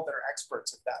the world that are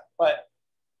experts at that. But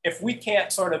if we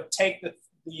can't sort of take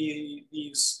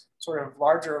these sort of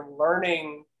larger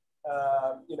learning,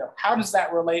 you know, how does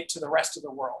that relate to the rest of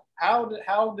the world?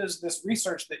 How does this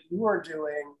research that you are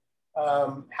doing,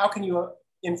 how can you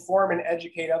inform and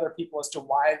educate other people as to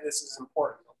why this is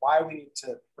important, why we need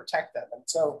to protect them? And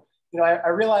so, you know, I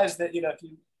realized that, you know, if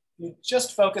you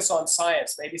just focus on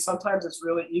science, maybe sometimes it's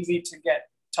really easy to get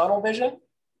tunnel vision,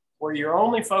 where you're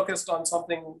only focused on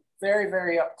something very,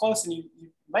 very up close, and you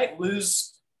might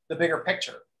lose the bigger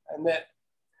picture. And that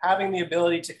having the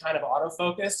ability to kind of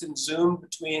autofocus and zoom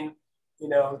between, you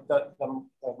know,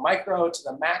 the micro to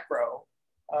the macro,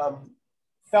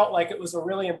 felt like it was a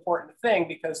really important thing,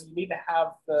 because you need to have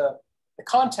the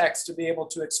context to be able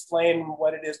to explain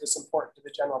what it is that's important to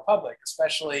the general public,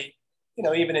 especially, you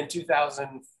know, even in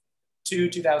 2002,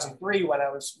 2003, when I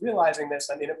was realizing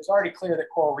this. I mean, it was already clear that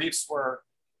coral reefs were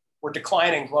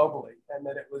declining globally, and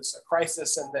that it was a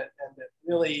crisis, and that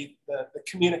really the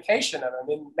communication of it. I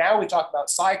mean, now we talk about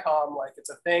SciComm like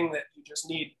it's a thing that you just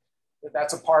need,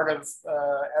 that's a part of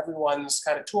everyone's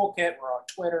kind of toolkit, or on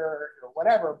Twitter or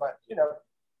whatever, but, you know,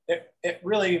 it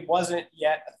really wasn't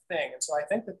yet a thing. And so I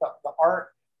think that the art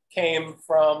came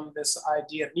from this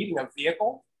idea of needing a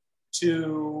vehicle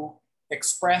to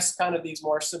express kind of these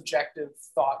more subjective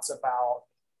thoughts about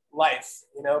life,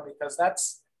 you know, because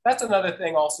that's another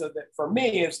thing also that for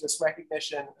me is this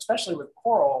recognition, especially with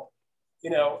coral, you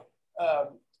know,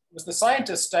 was the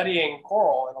scientists studying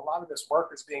coral, and a lot of this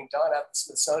work is being done at the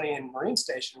Smithsonian Marine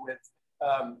Station with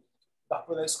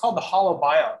it's called the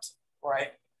holobiont,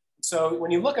 right? So when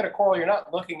you look at a coral, you're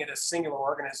not looking at a singular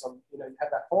organism. You know, you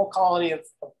have that whole colony of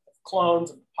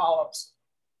clones and polyps,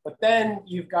 but then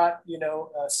you've got, you know,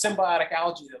 a symbiotic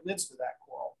algae that lives with that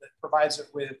coral, that provides it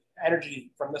with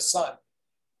energy from the sun.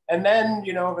 And then,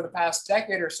 you know, over the past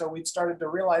decade or so, we've started to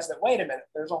realize that, wait a minute,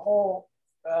 there's a whole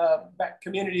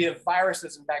community of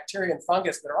viruses and bacteria and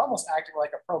fungus that are almost acting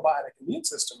like a probiotic immune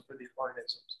system for these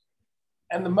organisms.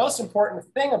 And the most important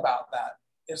thing about that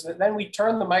is that then we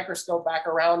turn the microscope back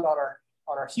around on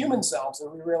our human selves,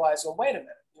 and we realize, well, wait a minute,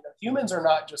 you know, humans are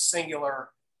not just singular.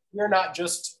 We're not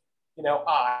just, you know,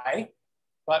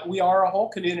 but we are a whole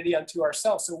community unto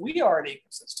ourselves. So we are an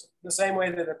ecosystem, the same way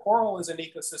that a coral is an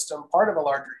ecosystem, part of a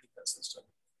larger ecosystem.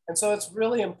 And so it's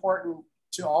really important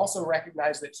to also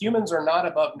recognize that humans are not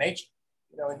above nature,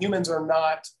 you know, and humans are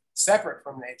not separate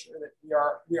from nature, that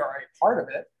we are a part of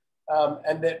it.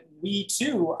 And that we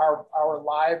too, our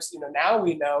lives, you know, now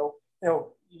we know, you know,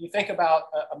 you think about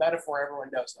a metaphor everyone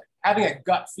knows, like having a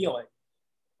gut feeling,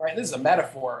 right? This is a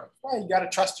metaphor. Well, you got to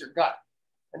trust your gut.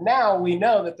 And now we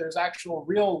know that there's actual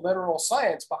real literal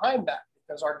science behind that,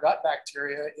 because our gut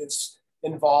bacteria is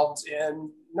involved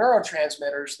in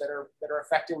neurotransmitters that are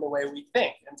affecting the way we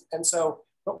think. And so,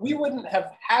 but we wouldn't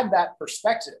have had that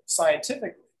perspective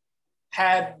scientifically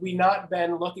had we not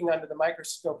been looking under the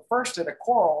microscope first at a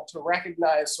coral to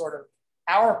recognize sort of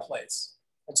our place.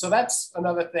 And so that's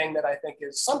another thing that I think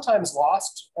is sometimes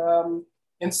lost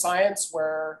in science,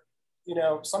 where, you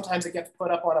know, sometimes it gets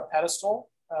put up on a pedestal.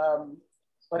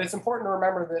 But it's important to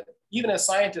remember that even as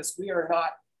scientists, we are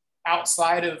not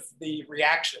outside of the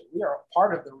reaction. We are a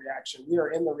part of the reaction. We are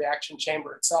in the reaction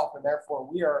chamber itself, and therefore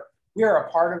we are a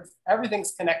part of,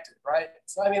 everything's connected, right?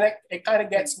 So I mean, it kind of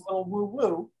gets a little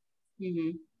woo-woo.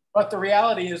 Mm-hmm. But the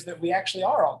reality is that we actually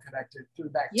are all connected through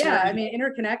bacteria. Yeah, I mean,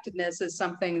 interconnectedness is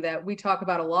something that we talk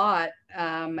about a lot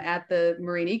at the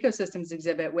Marine Ecosystems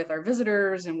exhibit with our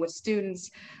visitors and with students.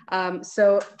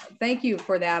 So thank you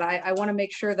for that. I want to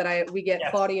make sure that we get yes.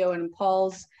 Claudio and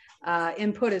Paul's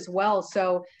input as well.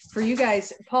 So for you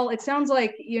guys, Paul, it sounds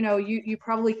like, you know, you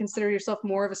probably consider yourself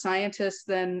more of a scientist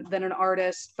than an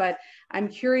artist, but I'm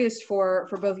curious for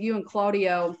both you and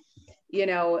Claudio, you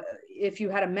know, if you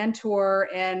had a mentor,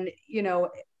 and, you know,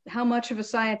 how much of a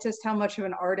scientist, how much of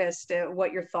an artist,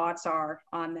 what your thoughts are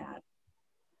on that.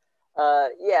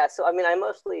 Yeah, so I mean, I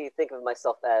mostly think of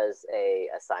myself as a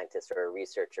scientist or a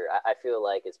researcher. I feel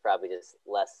like it's probably just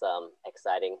less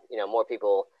exciting. You know, more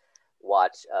people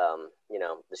watch, you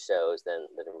know, the shows than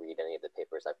read any of the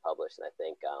papers I've published. And I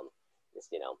think, just,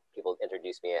 you know, people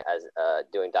introduce me as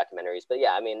doing documentaries. But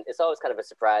yeah, I mean, it's always kind of a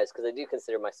surprise because I do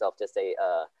consider myself just a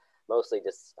mostly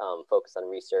just focused on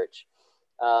research.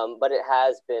 But it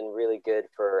has been really good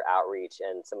for outreach,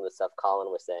 and some of the stuff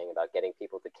Colin was saying about getting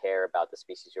people to care about the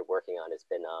species you're working on has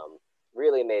been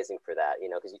really amazing for that, you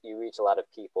know, because you reach a lot of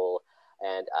people,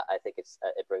 and I think it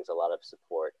brings a lot of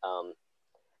support.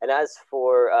 And as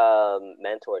for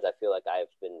mentors, I feel like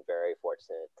I've been very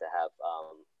fortunate to have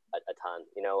a ton.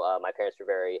 You know, my parents were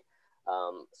very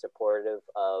supportive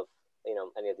of, you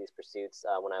know, any of these pursuits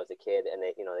when I was a kid, and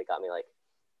they, you know, they got me like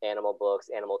animal books,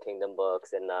 Animal Kingdom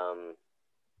books, and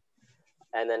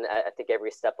then I think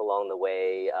every step along the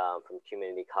way, from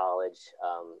community college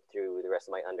through the rest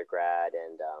of my undergrad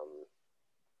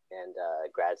and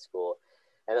grad school,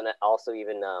 and then also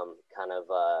even kind of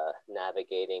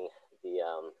navigating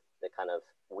the kind of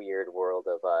weird world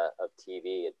of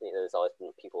TV. You know, there's always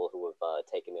been people who have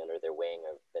taken me under their wing,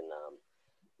 or been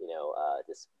you know,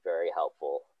 just very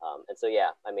helpful. And so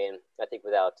yeah, I mean, I think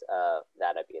without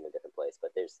that, I'd be in a different place.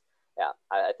 But there's, yeah,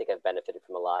 I think I've benefited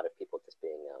from a lot of people just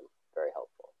being very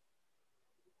helpful.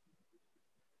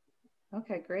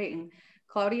 Okay, great. And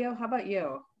Claudio, how about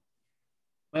you?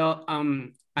 Well,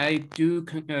 I do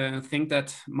think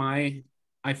that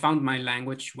I found my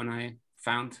language when I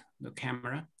found the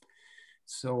camera.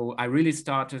 So I really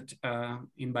started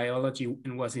in biology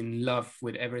and was in love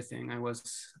with everything I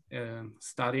was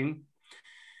studying.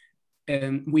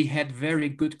 And we had very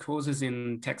good courses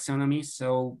in taxonomy.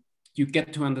 So you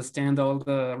get to understand all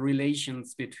the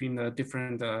relations between the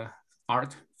different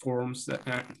art forms,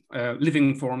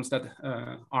 living forms that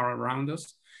are around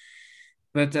us.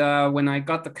 But when I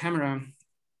got the camera,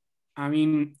 I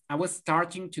mean, I was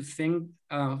starting to think,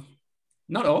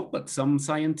 not all, but some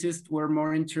scientists were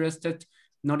more interested,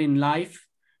 not in life,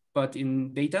 but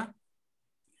in data.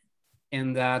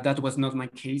 And that was not my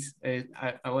case.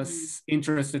 I was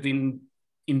interested in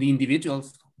the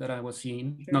individuals that I was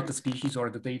seeing, not the species or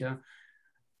the data.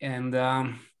 And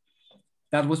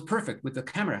that was perfect with the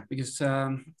camera, because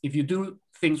if you do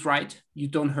things right, you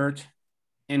don't hurt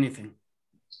anything,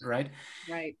 right?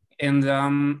 Right.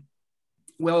 And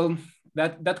well,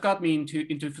 that got me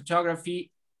into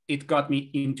photography. It got me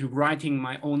into writing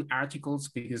my own articles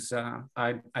because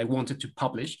I wanted to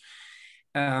publish.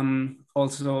 I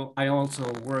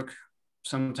also work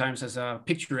sometimes as a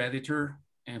picture editor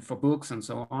and for books and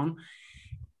so on.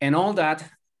 And all that,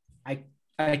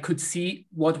 I could see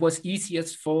what was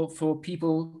easiest for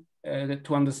people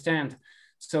to understand.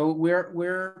 So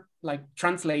we're like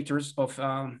translators of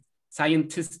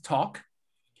scientist talk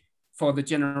for the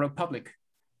general public.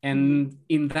 And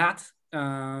in that,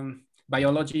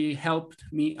 biology helped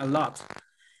me a lot.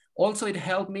 Also, it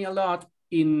helped me a lot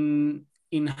in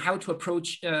how to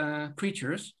approach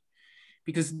creatures,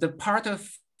 because the part of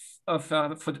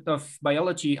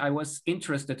biology I was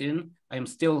interested in, I am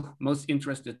still most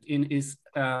interested in, is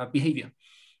behavior.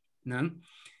 No?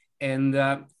 And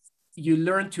you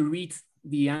learn to read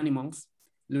the animals.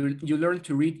 You learn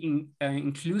to read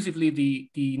inclusively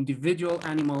the individual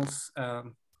animals,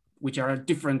 which are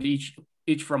different each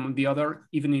from the other,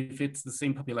 even if it's the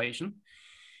same population.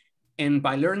 And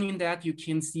by learning that, you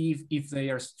can see if they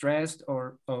are stressed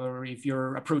or if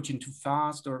you're approaching too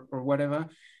fast or whatever.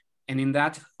 And in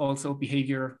that, also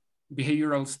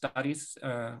behavioral studies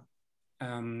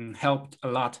helped a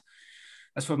lot.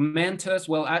 As for mentors,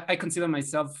 well, I consider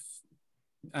myself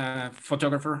a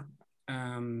photographer,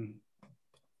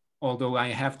 although I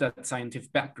have that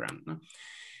scientific background. No?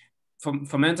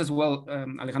 For mentors, well,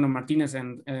 Alejandro Martinez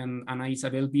and Ana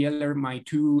Isabel Bieler, my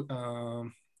two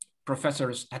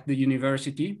professors at the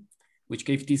university, which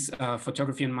gave this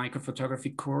photography and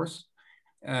microphotography course.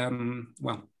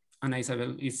 Well, Ana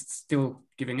Isabel is still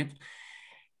giving it.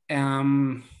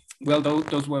 Well,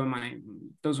 those were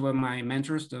my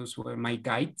mentors. Those were my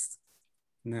guides.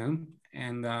 You know?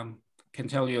 And can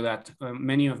tell you that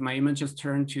many of my images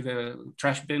turned to the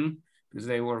trash bin because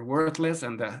they were worthless,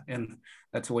 and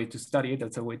that's a way to study.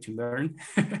 That's a way to learn,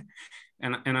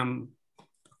 and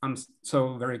I'm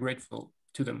so very grateful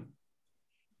to them.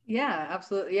 Yeah,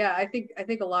 absolutely. Yeah, I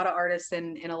think a lot of artists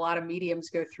in a lot of mediums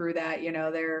go through that. You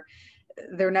know, they're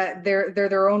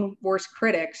their own worst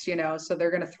critics, you know, so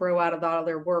they're going to throw out a lot of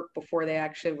their work before they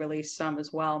actually release some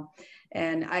as well.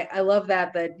 And I love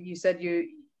that you said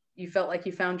you felt like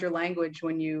you found your language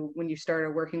when you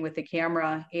started working with the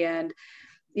camera. And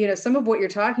you know, some of what you're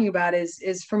talking about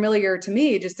is familiar to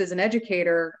me just as an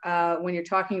educator, when you're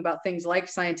talking about things like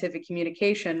scientific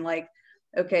communication. Like,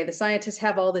 okay, the scientists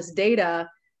have all this data.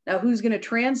 Now, who's going to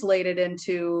translate it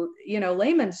into, you know,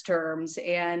 layman's terms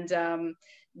and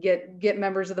get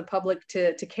members of the public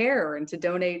to care and to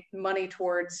donate money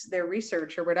towards their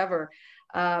research or whatever.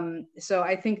 So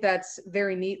I think that's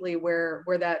very neatly where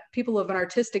that people of an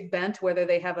artistic bent, whether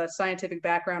they have a scientific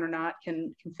background or not,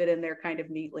 can fit in there kind of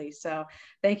neatly. So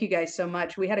thank you guys so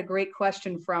much. We had a great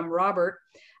question from Robert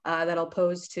that I'll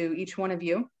pose to each one of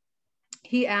you.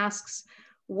 He asks,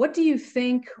 what do you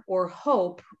think or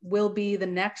hope will be the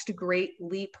next great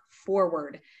leap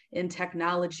forward in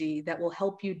technology that will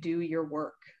help you do your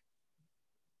work?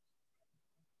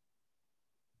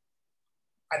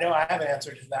 I know I have an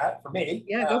answer to that for me.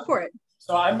 Yeah, go for it.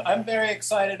 So I'm very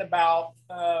excited about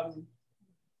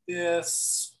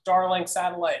this Starlink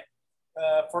satellite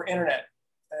for internet.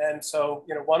 And so,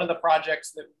 you know, one of the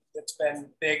projects that's been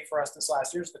big for us this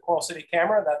last year is the Coral City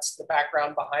camera. That's the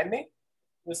background behind me.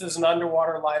 This is an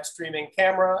underwater live streaming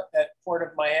camera at Port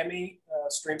of Miami,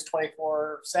 streams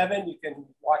 24/7. You can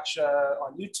watch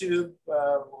on YouTube,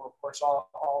 or of course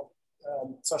all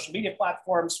social media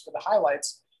platforms for the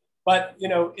highlights. But you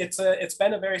know, it's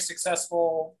been a very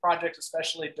successful project,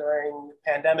 especially during the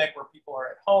pandemic where people are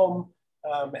at home,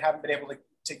 haven't been able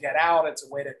to get out. It's a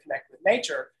way to connect with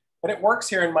nature. But it works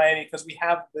here in Miami because we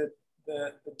have the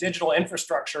digital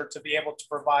infrastructure to be able to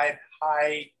provide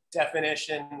high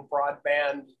definition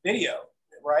broadband video,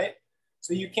 right?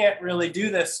 So you can't really do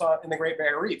this in the Great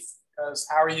Barrier Reef, because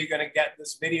how are you going to get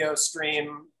this video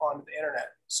stream on the internet?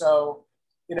 So,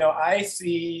 you know, I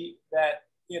see that,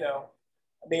 you know,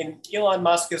 I mean, Elon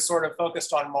Musk is sort of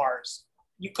focused on Mars.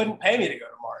 You couldn't pay me to go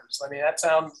to Mars. I mean, that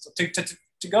sounds,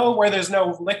 to go where there's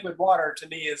no liquid water to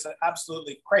me is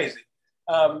absolutely crazy.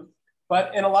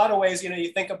 But in a lot of ways, you know,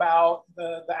 you think about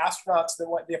the astronauts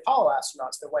the Apollo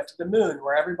astronauts that went to the moon,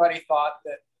 where everybody thought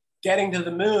that getting to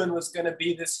the moon was going to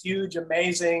be this huge,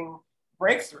 amazing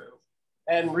breakthrough.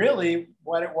 And really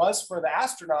what it was for the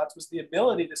astronauts was the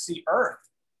ability to see Earth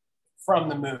from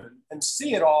the moon and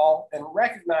see it all and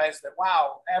recognize that,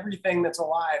 wow, everything that's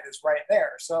alive is right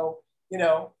there. So, you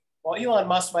know, while Elon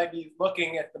Musk might be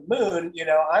looking at the moon, you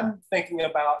know, I'm thinking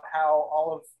about how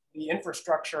all of the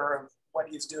infrastructure of what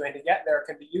he's doing to get there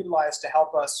can be utilized to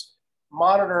help us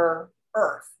monitor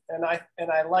Earth. And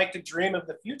I like to dream of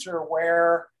the future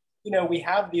where, you know, we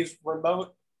have these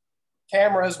remote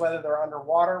cameras, whether they're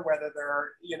underwater, whether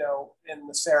they're, you know, in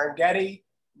the Serengeti,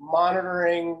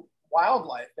 monitoring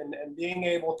wildlife and being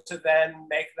able to then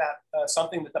make that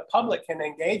something that the public can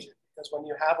engage in. Because when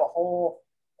you have a whole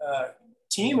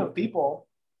team of people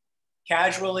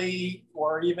casually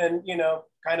or even, you know,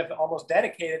 kind of almost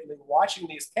dedicatedly watching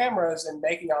these cameras and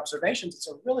making observations, it's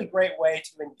a really great way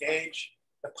to engage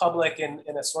the public in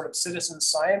a sort of citizen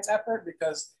science effort,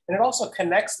 and it also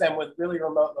connects them with really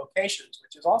remote locations,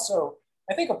 which is also,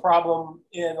 I think, a problem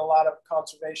in a lot of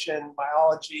conservation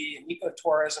biology and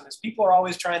ecotourism, is people are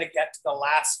always trying to get to the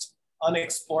last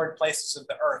unexplored places of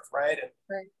the Earth, right? And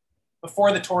right.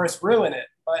 Before the tourists ruin it.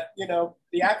 But, you know,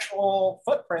 the actual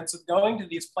footprints of going to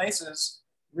these places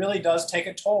really does take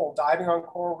a toll. Diving on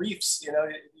coral reefs, you know,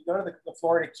 if you go to the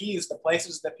Florida Keys, the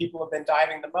places that people have been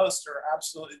diving the most are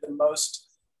absolutely the most,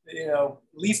 you know,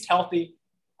 least healthy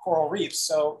coral reefs.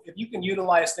 So if you can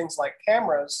utilize things like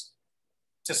cameras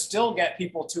to still get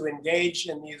people to engage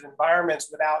in these environments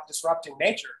without disrupting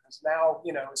nature, because now,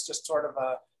 you know, it's just sort of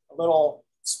a little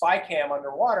spy cam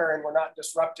underwater and we're not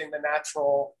disrupting the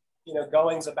natural, you know,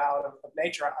 goings about of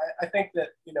nature. I think that,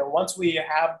 you know, once we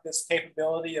have this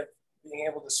capability of being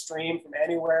able to stream from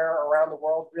anywhere around the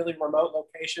world, really remote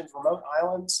locations, remote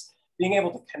islands, being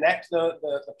able to connect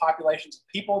the populations of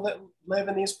people that live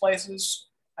in these places,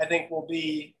 I think will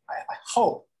be, I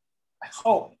hope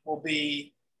will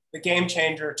be the game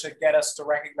changer to get us to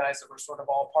recognize that we're sort of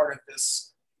all part of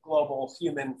this global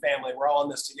human family. We're all in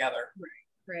this together.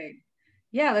 Right.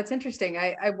 Yeah, that's interesting.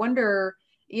 I wonder,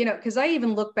 you know, because I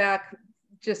even look back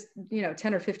just, you know,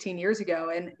 10 or 15 years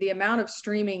ago, and the amount of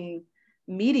streaming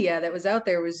media that was out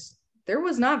there was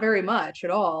not very much at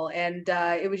all. And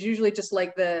it was usually just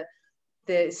like the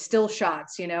still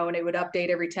shots, you know, and it would update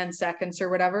every 10 seconds or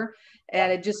whatever.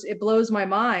 And it blows my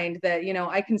mind that, you know,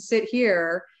 I can sit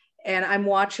here and I'm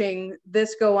watching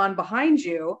this go on behind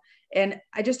you. And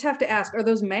I just have to ask, are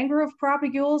those mangrove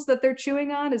propagules that they're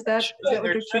chewing on? Is that what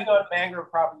they're chewing on? Mangrove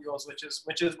propagules,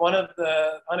 which is one of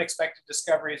the unexpected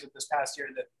discoveries of this past year,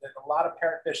 that a lot of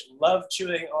parrotfish love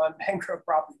chewing on mangrove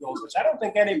propagules, which I don't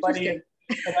think anybody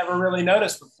had never really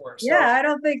noticed before. So. Yeah,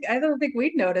 I don't think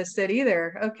we'd noticed it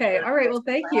either. Okay, all right. Well,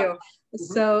 thank you.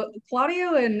 So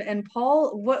Claudio and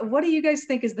Paul, what do you guys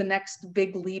think is the next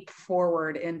big leap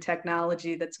forward in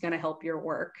technology that's going to help your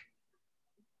work?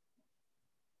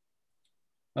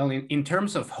 Well, in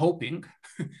terms of hoping,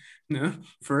 no,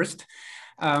 first,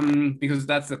 because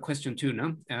that's the question too,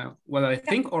 no? Well, I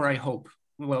think or I hope.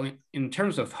 Well, in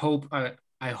terms of hope,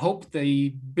 I hope they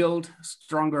build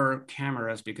stronger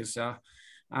cameras because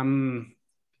in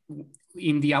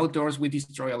the outdoors, we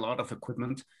destroy a lot of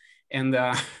equipment. And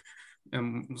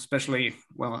especially,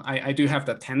 well, I do have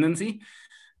that tendency.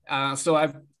 So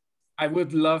I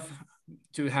would love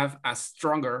to have a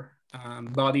stronger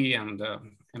body and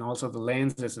also the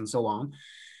lenses and so on.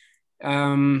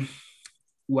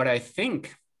 What I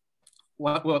think,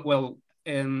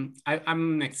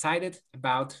 I'm excited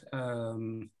about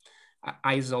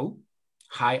ISO,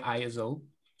 high ISO,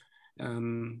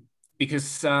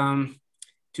 because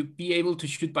to be able to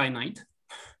shoot by night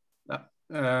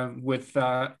with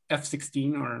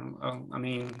F16 or I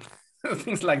mean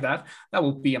things like that, that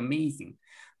would be amazing.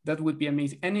 That would be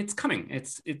amazing, and it's coming.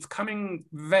 It's coming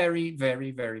very,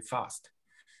 very, very fast.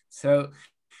 So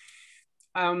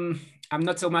I'm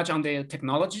not so much on the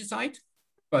technology side,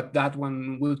 but that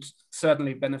one would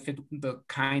certainly benefit the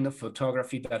kind of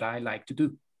photography that I like to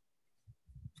do.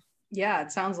 Yeah,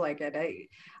 it sounds like it.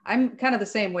 I'm kind of the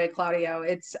same way, Claudio.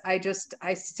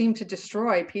 I seem to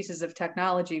destroy pieces of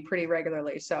technology pretty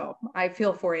regularly. So I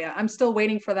feel for you. I'm still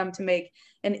waiting for them to make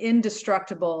an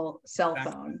indestructible cell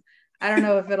phone. I don't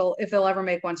know if they'll ever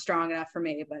make one strong enough for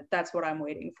me, but that's what I'm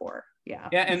waiting for. Yeah.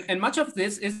 Yeah, and much of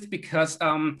this is because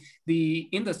the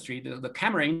industry, the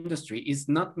camera industry, is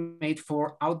not made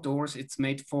for outdoors. It's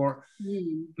made for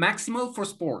maximal for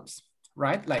sports,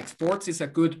 right? Like sports is a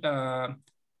good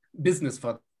business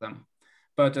for them,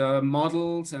 but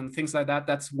models and things like that,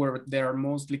 that's where they're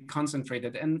mostly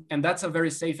concentrated, and that's a very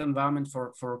safe environment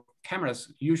for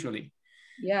cameras usually.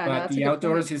 Yeah, but no, the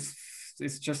outdoors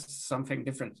is just something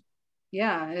different.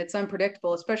 Yeah, and it's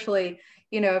unpredictable, especially,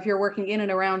 if you're working in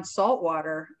and around salt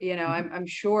water. I'm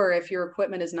sure if your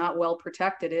equipment is not well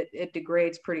protected, it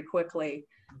degrades pretty quickly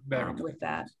with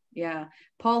that. Yeah.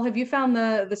 Paul, have you found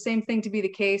the same thing to be the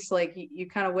case? Like you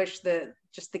kind of wish that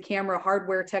just the camera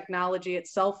hardware technology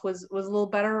itself was a little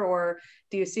better, or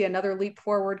do you see another leap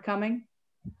forward coming?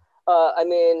 I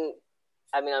mean,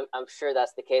 I'm sure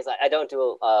that's the case. I don't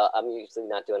do, I'm usually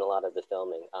not doing a lot of the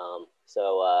filming.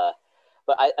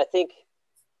 But I think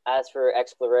as for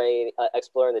exploring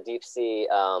the deep sea,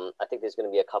 I think there's going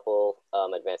to be a couple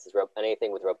advances.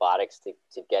 Anything with robotics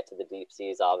to get to the deep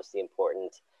sea is obviously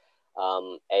important.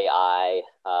 AI,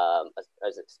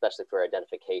 especially for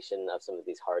identification of some of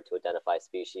these hard to identify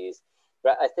species.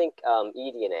 But I think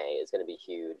eDNA is going to be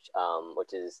huge,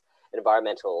 which is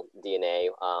environmental DNA,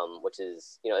 which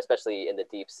is, especially in the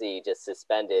deep sea, just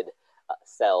suspended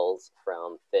cells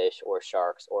from fish or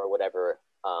sharks or whatever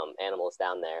animals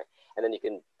down there. And then you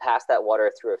can pass that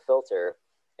water through a filter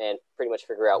and pretty much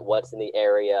figure out what's in the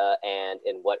area and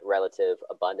in what relative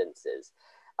abundances.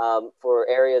 For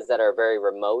areas that are very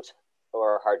remote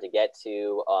or hard to get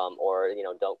to, or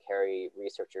don't carry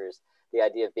researchers, the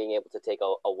idea of being able to take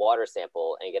a water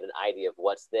sample and get an idea of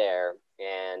what's there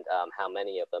and how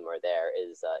many of them are there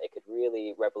is it could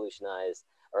really revolutionize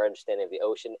our understanding of the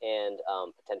ocean and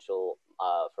potential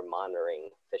for monitoring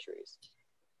fisheries.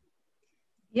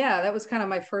 Yeah, that was kind of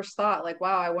my first thought. Like,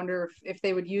 wow, I wonder if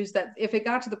they would use that, if it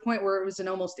got to the point where it was an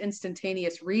almost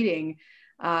instantaneous reading,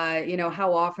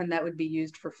 how often that would be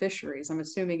used for fisheries. I'm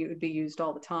assuming it would be used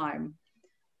all the time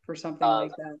for something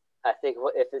like that. I think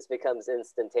if this becomes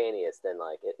instantaneous, then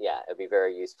it'd be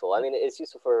very useful. I mean, it's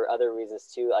useful for other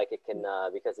reasons too. Like it can,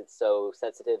 because it's so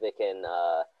sensitive, it can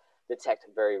detect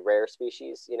very rare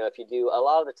species. If you do, a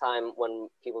lot of the time when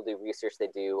people do research, they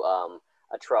do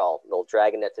a trawl. They'll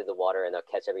drag a net through the water and they'll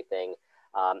catch everything.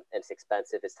 And it's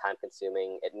expensive, it's time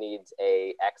consuming. It needs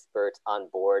a expert on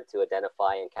board to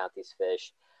identify and count these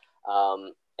fish.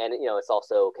 And it's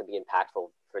also can be impactful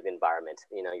for the environment.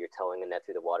 You're towing a net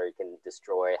through the water, you can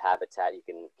destroy habitat, you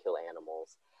can kill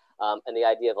animals. And the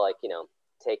idea of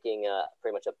taking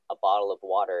pretty much a bottle of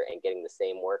water and getting the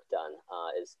same work done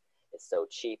is so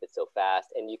cheap, it's so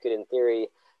fast. And you could, in theory,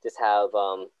 just have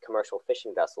commercial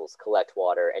fishing vessels collect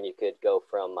water, and you could go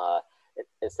from,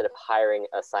 instead of hiring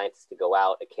a scientist to go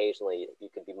out, occasionally you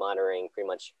could be monitoring pretty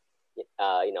much,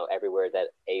 everywhere that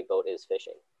a boat is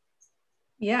fishing.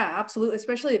 Yeah, absolutely.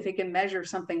 Especially if it can measure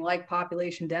something like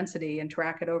population density and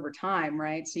track it over time,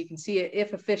 right? So you can see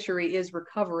if a fishery is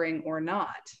recovering or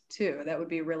not, too. That would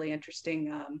be a really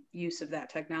interesting use of that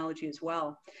technology as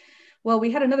well. Well,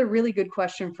 we had another really good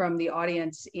question from the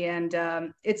audience,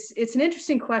 and it's an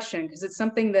interesting question because it's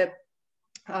something that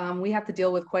we have to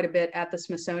deal with quite a bit at the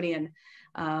Smithsonian,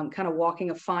 kind of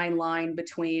walking a fine line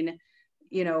between,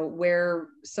 you know, where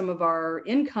some of our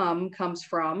income comes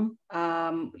from,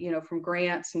 you know, from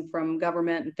grants and from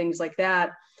government and things like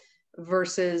that,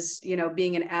 versus, you know,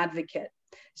 being an advocate.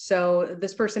 So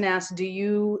this person asked, do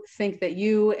you think that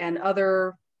you and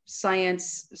other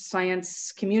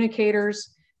science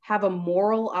communicators have a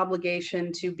moral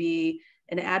obligation to be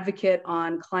an advocate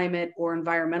on climate or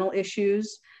environmental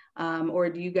issues? Or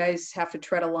do you guys have to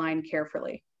tread a line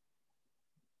carefully?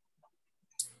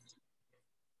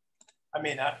 I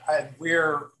mean,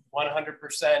 we're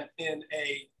 100% in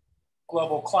a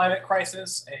global climate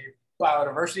crisis, a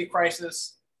biodiversity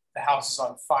crisis. The house is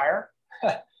on fire.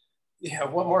 You know,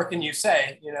 what more can you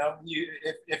say? You know,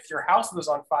 if your house was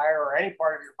on fire or any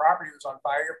part of your property was on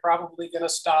fire, you're probably going to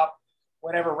stop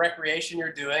whatever recreation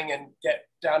you're doing and get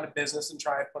down to business and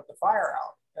try and put the fire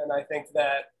out. And I think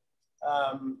that,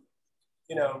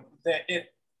 you know, that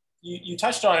you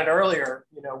touched on it earlier,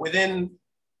 you know, within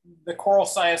the coral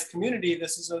science community,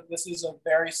 this is a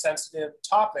very sensitive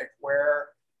topic where,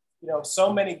 you know,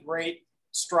 so many great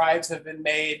strides have been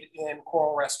made in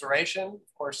coral restoration.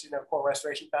 Of course, you know, Coral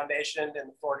Restoration Foundation in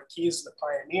the Florida Keys is the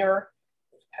pioneer.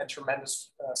 It's had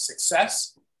tremendous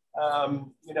success.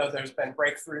 You know, there's been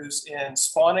breakthroughs in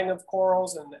spawning of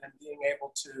corals and being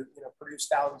able to, you know, produce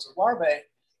thousands of larvae.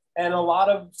 And a lot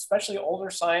of, especially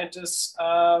older scientists,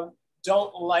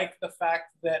 don't like the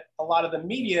fact that a lot of the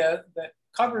media that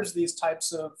covers these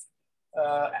types of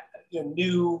you know,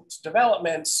 new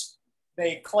developments,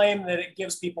 they claim that it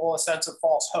gives people a sense of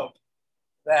false hope.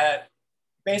 That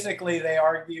basically they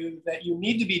argue that you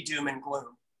need to be doom and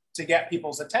gloom to get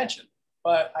people's attention.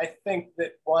 But I think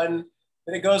that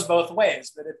that it goes both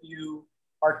ways, that if you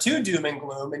are too doom and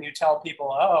gloom and you tell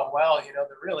people, oh, well, you know,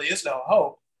 there really is no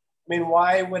hope, I mean,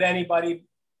 why would anybody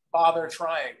bother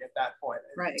trying at that point?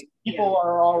 Right. People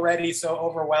are already so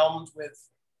overwhelmed with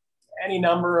any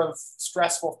number of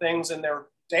stressful things in their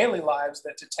daily lives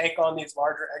that to take on these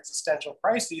larger existential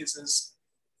crises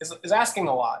is asking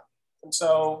a lot. And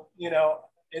so, you know,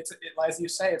 as you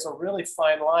say, it's a really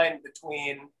fine line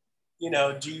between, you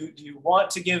know, do you want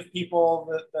to give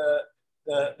people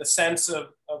the sense of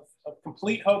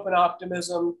complete hope and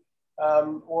optimism,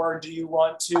 or do you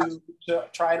want to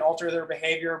try and alter their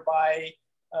behavior by,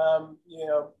 you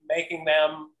know, making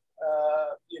them,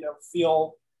 you know,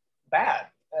 feel bad?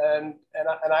 And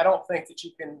I don't think that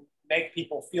you can make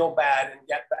people feel bad and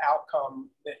get the outcome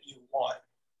that you want.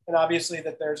 And obviously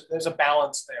that there's a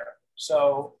balance there.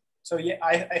 So yeah,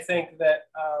 I think that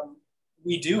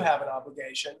we do have an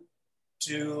obligation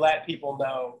to let people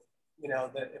know, you know,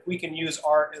 that if we can use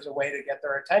art as a way to get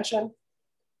their attention,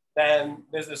 then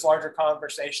there's this larger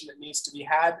conversation that needs to be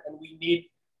had, and we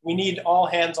need all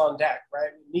hands on deck,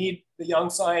 right? We need the young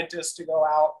scientists to go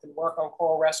out and work on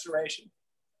coral restoration,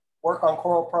 work on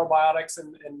coral probiotics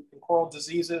and coral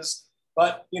diseases.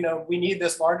 But, you know, we need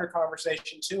this larger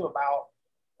conversation too about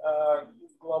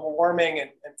global warming and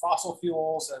fossil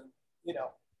fuels and, you know,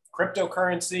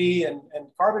 cryptocurrency and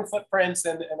carbon footprints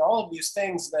and all of these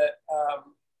things that are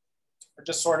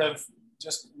just sort of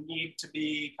just need to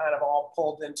be kind of all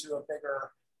pulled into a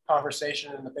bigger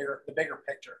conversation and the bigger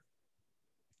picture.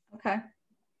 Okay.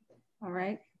 All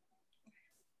right.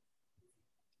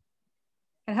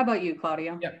 And how about you,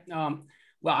 Claudio? Yeah,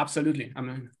 well, absolutely. I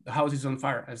mean, the house is on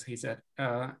fire, as he said.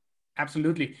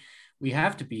 Absolutely. We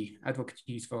have to be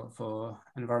advocates for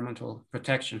environmental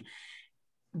protection.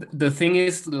 The thing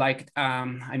is, like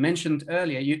I mentioned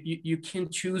earlier, you can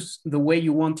choose the way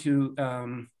you want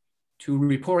to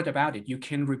report about it. You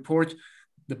can report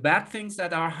the bad things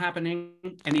that are happening,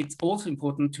 and it's also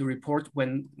important to report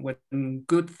when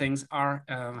good things are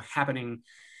happening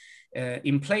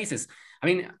in places. I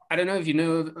mean, I don't know if you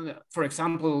know, for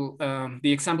example,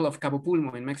 the example of Cabo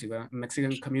Pulmo in Mexico,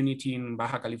 Mexican community in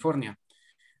Baja California,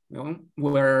 you know,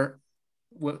 where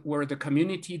the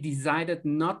community decided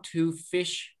not to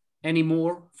fish any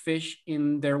more fish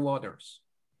in their waters,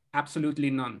 absolutely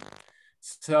none.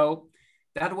 So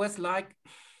that was like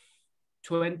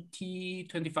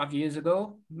 25 years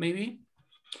ago, maybe.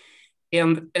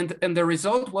 And the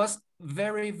result was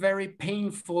very, very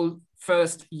painful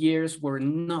first years where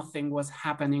nothing was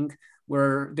happening,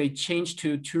 where they changed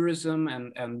to tourism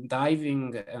and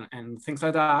diving and things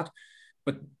like that,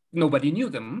 but nobody knew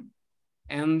them.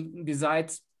 And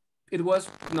besides, it was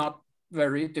not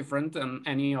very different than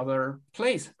any other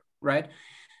place, right?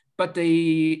 But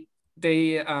they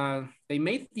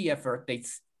made the effort, they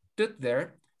stood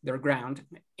their ground,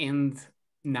 and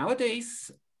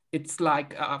nowadays it's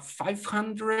like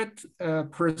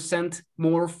 500%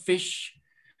 more fish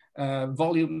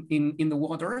volume in the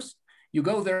waters. You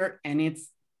go there and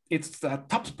it's a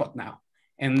top spot now.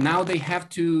 And now they have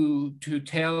to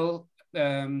tell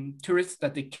tourists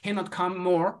that they cannot come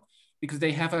more because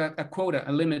they have a quota,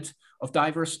 a limit of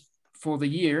divers for the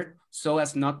year, so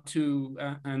as not to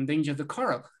endanger the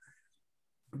coral.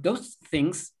 Those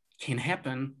things can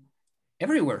happen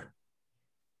everywhere,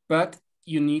 but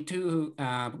you need to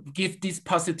give these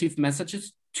positive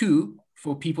messages too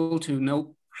for people to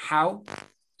know how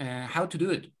to do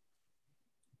it.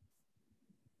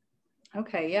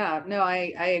 Okay, yeah, no,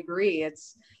 I agree.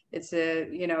 It's a,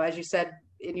 you know, as you said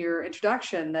in your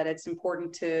introduction, that it's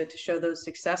important to show those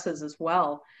successes as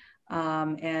well.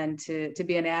 And to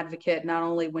be an advocate, not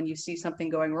only when you see something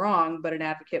going wrong, but an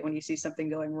advocate when you see something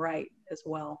going right as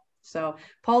well. So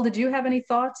Paul, did you have any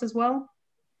thoughts as well?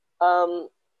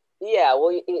 Yeah,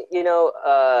 well, you know,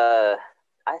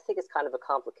 I think it's kind of a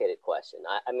complicated question.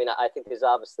 I mean, I think there's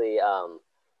obviously,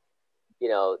 you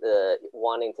know, the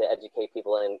wanting to educate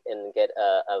people and get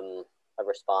a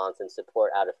response and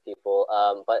support out of people.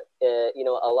 But, you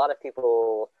know, a lot of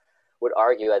people would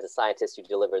argue as a scientist you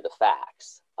deliver the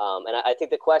facts. And I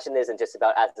think the question isn't just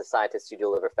about as a scientist you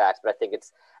deliver facts, but I think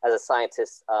it's as a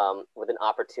scientist with an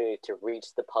opportunity to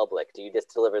reach the public. Do you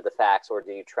just deliver the facts, or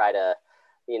do you try to,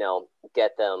 you know,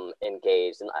 get them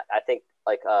engaged? And I think,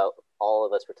 like all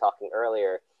of us were talking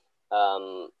earlier,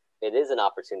 it is an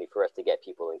opportunity for us to get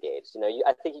people engaged. You know,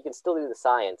 I think you can still do the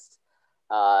science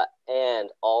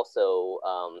and also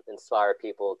inspire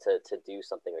people to do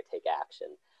something or take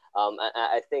action.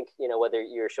 I think, you know, whether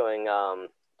you're showing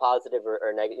positive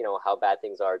or negative, you know, how bad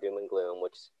things are, doom and gloom,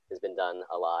 which has been done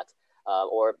a lot,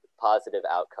 or positive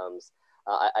outcomes,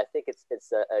 I think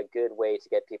it's a good way to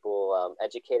get people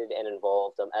educated and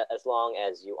involved, as long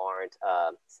as you aren't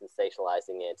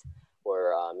sensationalizing it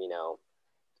or, you know,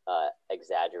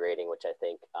 exaggerating, which I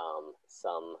think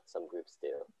some groups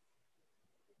do.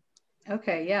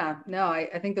 Okay, yeah, no,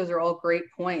 I think those are all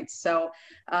great points. So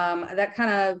that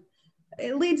kind of,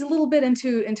 it leads a little bit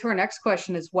into our next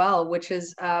question as well, which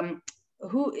is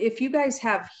who, if you guys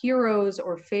have heroes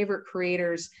or favorite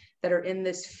creators that are in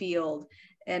this field,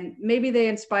 and maybe they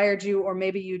inspired you, or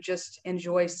maybe you just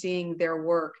enjoy seeing their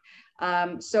work.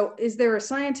 So is there a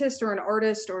scientist or an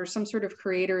artist or some sort of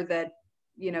creator that,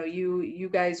 you know, you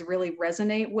guys really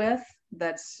resonate with,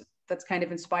 that's kind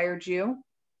of inspired you?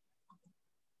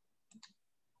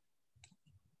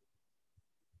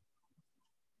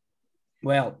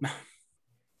 Well,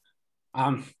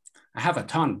 I have a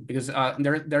ton, because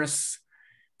there's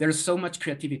so much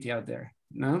creativity out there,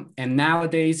 no? And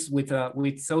nowadays with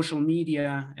social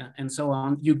media and so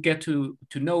on, you get to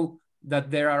know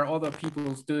that there are other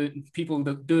people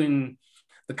doing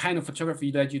the kind of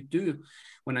photography that you do.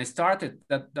 When I started,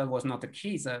 that was not the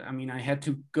case. I mean, I had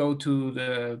to go to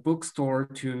the bookstore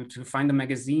to find the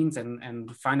magazines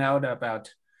and find out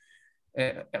about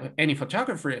any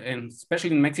photographer. And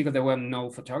especially in Mexico, there were no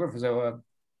photographers. There were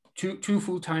two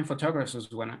full-time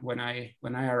photographers when I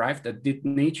arrived that did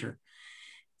nature.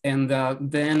 And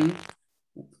then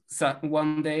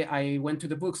one day I went to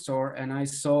the bookstore and I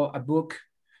saw a book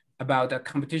about a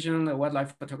competition, the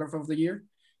Wildlife Photographer of the Year,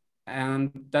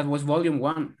 and that was volume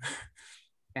 1.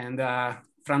 And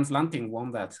Franz Lanting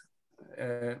won that.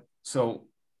 So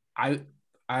I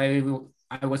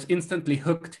was instantly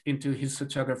hooked into his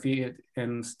photography,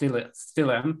 and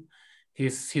still am.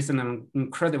 He's an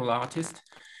incredible artist.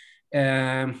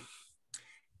 Art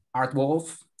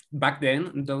Wolf, back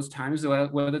then, in those times,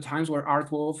 were the times where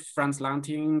Art Wolf, Franz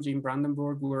Lanting, Jim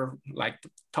Brandenburg were like the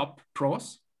top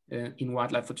pros in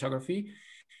wildlife photography.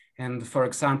 And for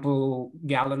example,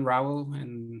 Galen Rowell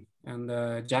and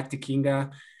Jack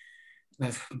Tikinga,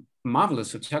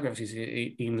 marvelous photographies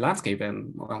in landscape.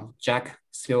 And well, Jack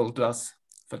still does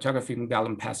photography, and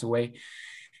Galen passed away.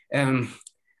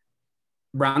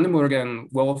 Brandenburg and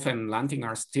Wolf and Lanting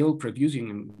are still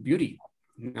producing beauty,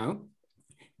 you know?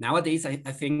 Nowadays, I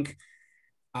think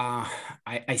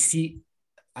I see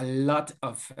a lot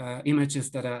of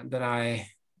images that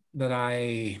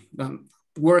I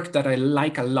work that I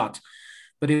like a lot.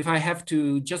 But if I have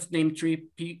to just name three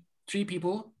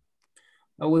people,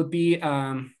 it would be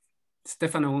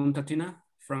Stefano Untatina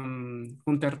from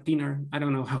Untertiner. I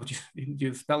don't know how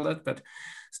you spell that, but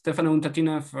Stefano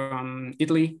Untatina from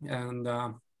Italy, and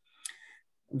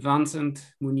Vincent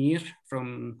Munir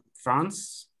from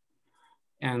France.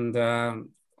 And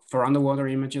for underwater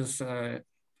images,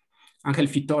 Angel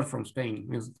Fitor from Spain.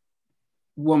 Is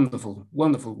wonderful,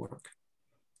 wonderful work.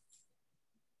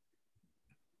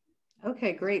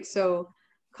 Okay, great. So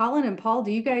Colin and Paul,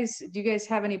 do you guys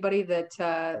have anybody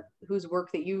that whose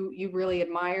work that you really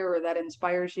admire or that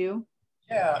inspires you?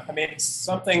 Yeah, I mean, it's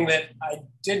something that I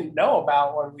didn't know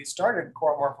about when we started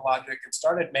Core Morphologic and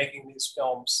started making these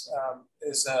films.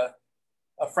 Is a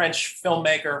French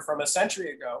filmmaker from a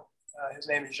century ago. His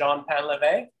name is Jean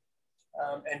Painlevé,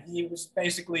 and he was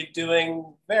basically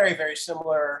doing very, very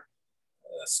similar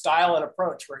style and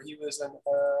approach, where he was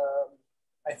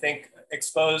I think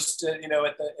exposed to, you know,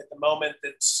 at the moment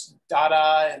that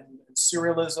Dada and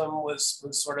surrealism was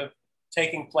sort of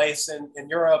taking place in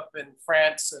Europe and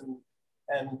France, and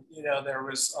you know, there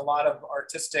was a lot of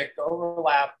artistic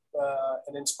overlap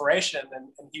and inspiration,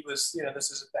 and he was, you know,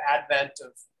 this is at the advent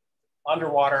of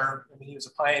underwater. I mean, he was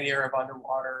a pioneer of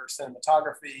underwater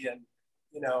cinematography, and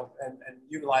you know, and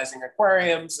utilizing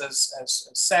aquariums as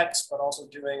sets, but also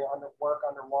doing work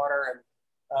underwater.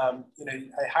 And you know,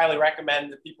 I highly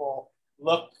recommend that people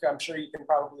look. I'm sure you can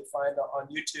probably find on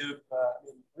YouTube I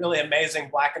mean, really amazing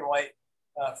black and white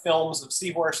films of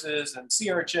seahorses and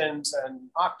sea urchins and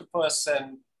octopus.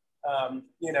 And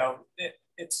you know,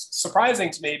 it's surprising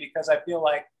to me because I feel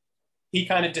like he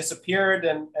kind of disappeared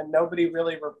and nobody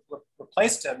really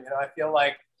replaced him. You know, I feel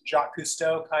like Jacques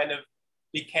Cousteau kind of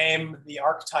became the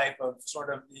archetype of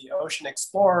sort of the ocean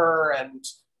explorer, and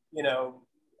you know,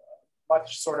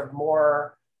 much sort of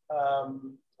more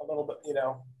a little bit, you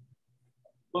know,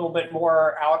 a little bit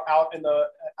more out in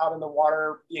the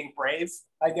water, being brave,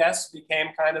 I guess, became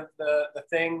kind of the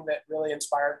thing that really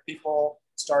inspired people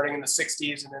starting in the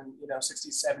 60s and then, you know,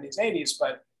 60s, 70s, 80s.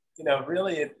 But you know,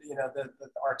 really, you know, the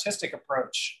artistic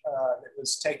approach that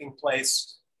was taking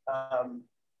place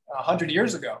 100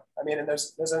 years ago. I mean, and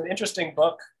there's an interesting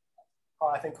book,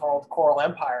 I think, called Coral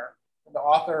Empire. And the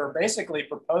author basically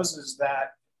proposes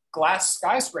that glass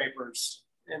skyscrapers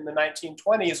in the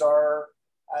 1920s are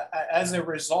as a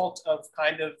result of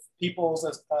kind of people's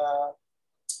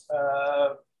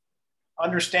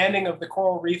understanding of the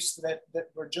coral reefs that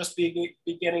were just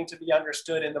beginning to be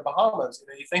understood in the Bahamas. You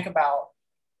know, you think about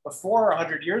before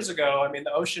 100 years ago, I mean,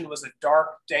 the ocean was a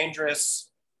dark, dangerous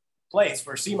place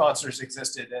where sea monsters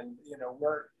existed. And, you know,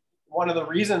 one of the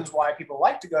reasons why people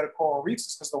like to go to coral reefs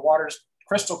is because the water's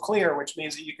crystal clear, which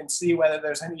means that you can see whether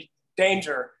there's any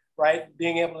danger, right?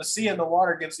 Being able to see in the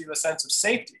water gives you a sense of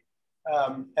safety.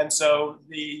 And so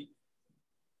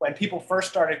when people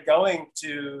first started going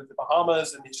to the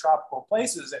Bahamas and these tropical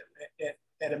places, it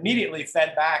immediately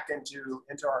fed back into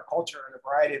our culture in a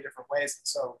variety of different ways. And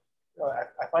so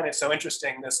I find it so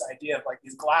interesting, this idea of like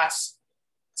these glass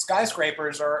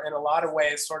skyscrapers are in a lot of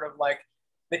ways sort of like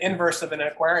the inverse of an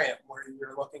aquarium, where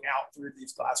you're looking out through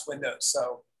these glass windows.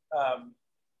 So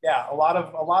yeah, a lot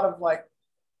of like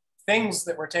things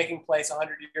that were taking place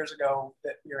 100 years ago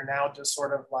that we are now just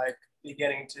sort of like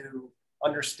beginning to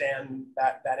understand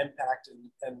that impact,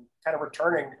 and kind of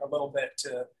returning a little bit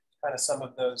to kind of some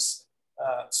of those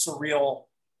surreal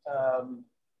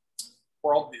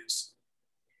worldviews.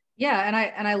 Yeah,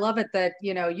 and I love it that,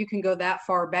 you know, you can go that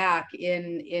far back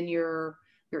in your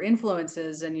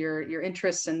influences and your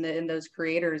interests in those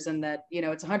creators, and that, you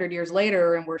know, it's 100 years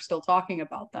later and we're still talking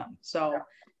about them. So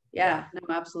yeah,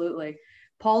 no, absolutely.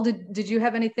 Paul, did you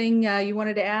have anything you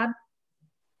wanted to add?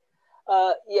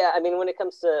 Yeah, I mean, when it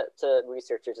comes to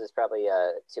researchers, there's probably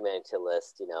too many to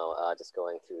list, you know, just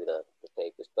going through the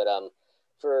papers. But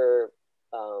for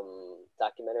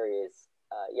documentaries,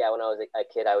 yeah, when I was a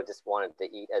kid, I would just wanted to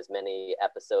eat as many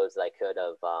episodes as I could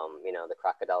of, you know, the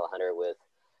Crocodile Hunter with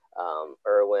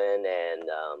Irwin, and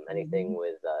anything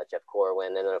with Jeff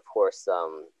Corwin, and then of course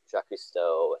Jacques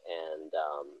Cousteau and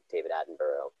David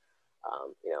Attenborough.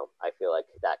 You know, I feel like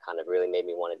that kind of really made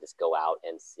me want to just go out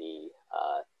and see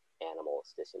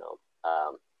animals, just, you know,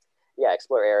 yeah,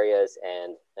 explore areas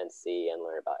and see and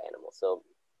learn about animals. So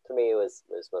for me, it was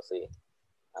mostly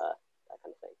that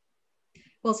kind of thing.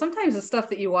 Well, sometimes the stuff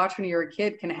that you watch when you're a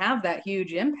kid can have that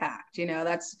huge impact. You know,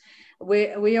 that's,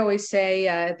 we always say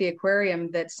at the aquarium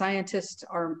that scientists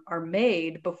are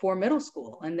made before middle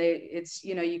school, and it's,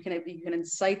 you know, you can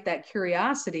incite that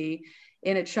curiosity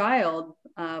in a child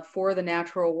for the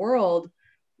natural world.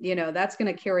 You know, that's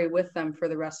going to carry with them for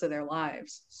the rest of their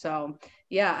lives. So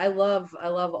yeah, I love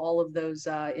all of those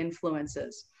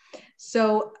influences.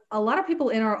 So a lot of people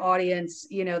in our audience,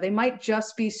 you know, they might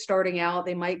just be starting out.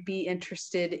 They might be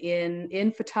interested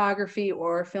in photography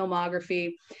or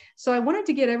filmography. So I wanted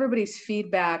to get everybody's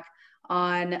feedback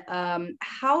on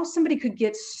how somebody could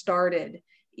get started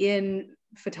in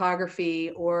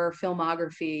photography or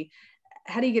filmography.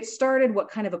 How do you get started?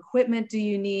 What kind of equipment do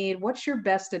you need? What's your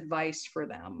best advice for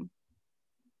them?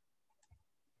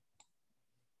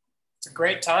 It's a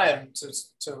great time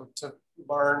to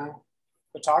learn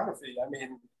photography. I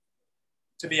mean,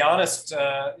 to be honest,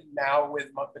 now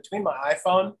between my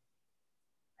iPhone,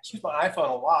 I use my iPhone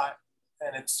a lot,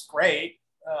 and it's great.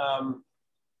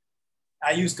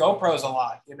 I use GoPros a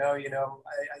lot. I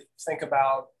think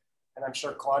about, and I'm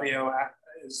sure Claudio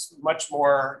is much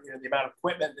more, the amount of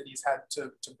equipment that he's had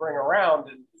to bring around,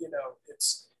 and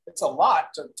it's a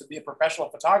lot to be a professional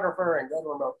photographer and go to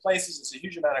remote places. It's a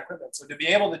huge amount of equipment. So to be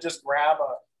able to just grab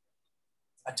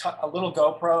a little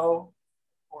GoPro,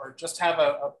 or just have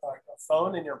a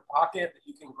phone in your pocket that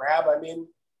you can grab, I mean,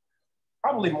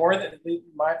 probably more than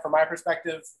from my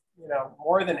perspective,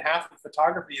 more than half of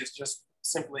photography is just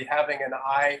simply having an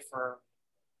eye for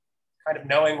kind of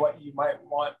knowing what you might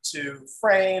want to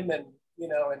frame, and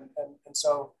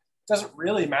so it doesn't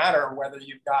really matter whether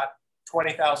you've got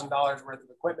 $20,000 worth of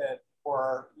equipment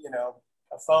or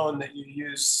a phone that you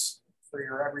use for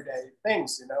your everyday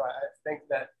things. I think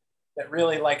that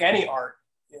really, like any art,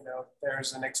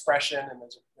 there's an expression and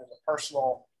there's a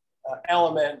personal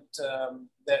element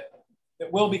that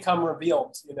will become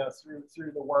revealed,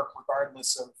 through the work,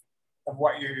 regardless of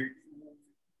what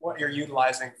you're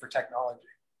utilizing for technology.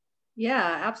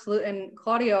 Yeah, absolutely. And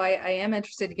Claudio, I am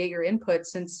interested to get your input,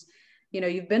 since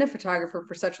you've been a photographer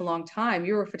for such a long time.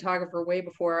 You were a photographer way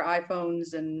before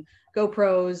iPhones and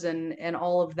GoPros and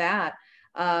all of that.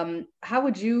 How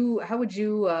would you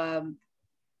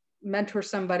mentor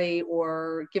somebody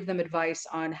or give them advice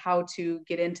on how to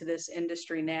get into this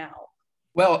industry now?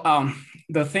 Well,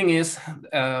 the thing is,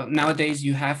 nowadays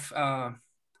you have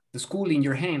the school in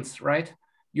your hands, right?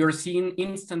 You're seeing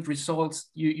instant results.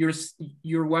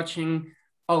 You're watching,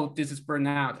 oh, this is burned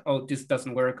out. Oh, this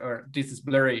doesn't work, or this is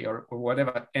blurry, or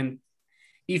whatever. And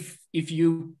if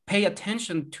you pay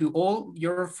attention to all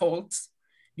your faults,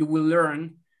 you will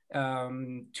learn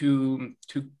to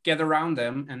get around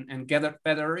them and get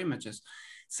better images.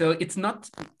 So it's not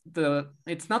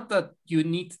that you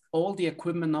need all the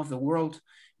equipment of the world.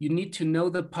 You need to know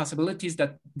the possibilities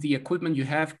that the equipment you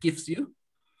have gives you.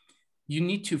 You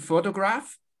need to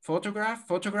photograph,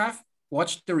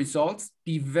 watch the results,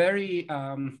 be very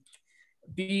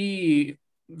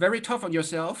tough on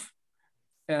yourself.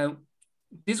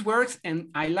 This works, and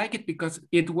I like it because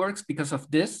it works because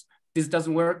of this. This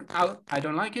doesn't work out, I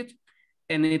don't like it.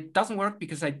 And it doesn't work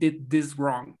because I did this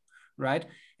wrong, right?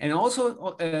 And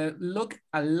also look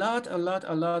a lot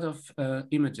of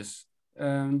images.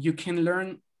 You can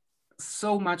learn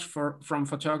so much from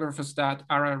photographers that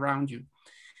are around you.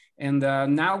 And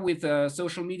now with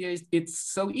social media, it's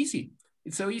so easy.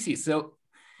 It's so easy. So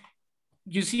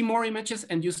you see more images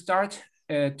and you start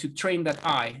to train that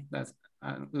eye. That's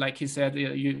like he said,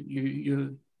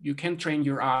 you can train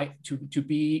your eye to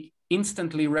be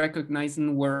instantly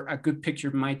recognizing where a good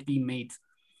picture might be made.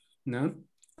 No,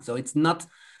 so it's not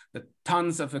the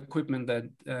tons of equipment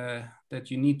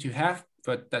that you need to have,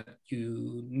 but that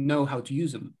you know how to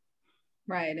use them.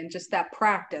 Right, and just that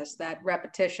practice, that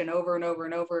repetition over and over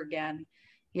and over again.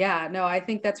 Yeah, no, I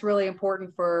think that's really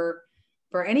important for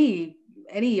any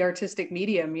artistic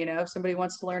medium. If somebody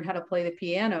wants to learn how to play the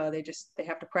piano, they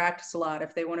have to practice a lot.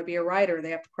 If they want to be a writer,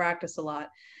 they have to practice a lot.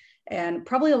 And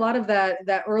probably a lot of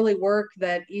that early work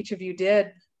that each of you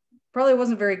did probably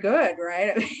wasn't very good,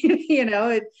 right? I mean,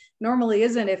 it normally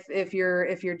isn't if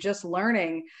you're just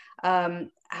learning.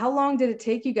 How long did it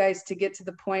take you guys to get to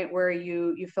the point where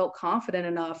you felt confident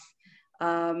enough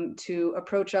to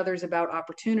approach others about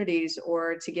opportunities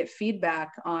or to get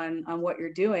feedback on what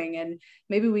you're doing? And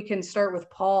maybe we can start with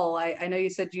Paul. I know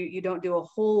you said you don't do a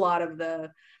whole lot of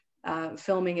the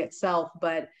filming itself,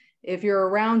 but if you're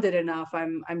around it enough,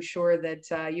 I'm sure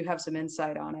that you have some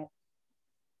insight on it.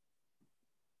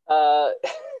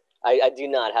 I do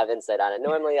not have insight on it.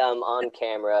 Normally I'm on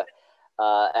camera,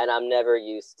 and I'm never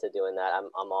used to doing that.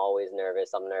 I'm always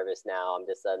nervous. I'm nervous now. I'm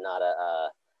just not a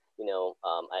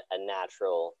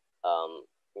natural,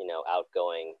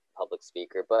 outgoing public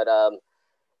speaker. But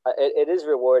it is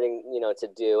rewarding, to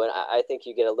do. And I think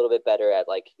you get a little bit better at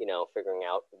figuring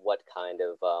out what kind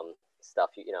of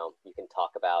stuff you can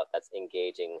talk about that's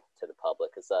engaging to the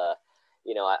public. Because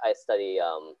I study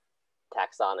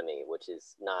taxonomy, which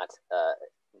is not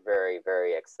very,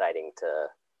 very exciting to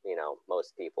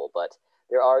most people, but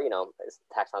there are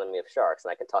taxonomy of sharks,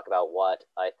 and I can talk about what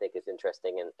I think is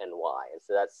interesting and why. And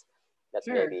so that's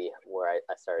sure. Maybe where I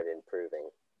started improving.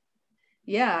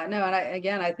 Yeah, no, and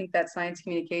I think that science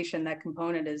communication, that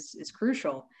component is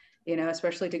crucial,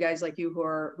 especially to guys like you who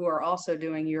are also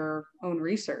doing your own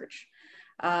research.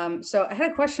 So I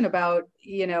had a question about,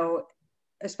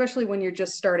 especially when you're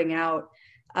just starting out,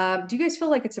 do you guys feel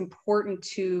like it's important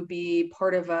to be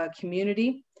part of a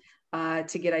community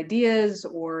to get ideas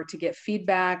or to get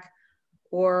feedback?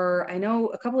 Or I know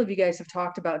a couple of you guys have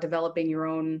talked about developing your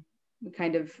own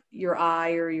kind of your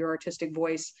eye or your artistic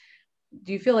voice.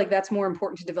 Do you feel like that's more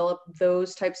important to develop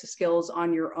those types of skills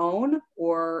on your own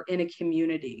or in a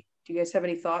community? Do you guys have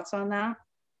any thoughts on that?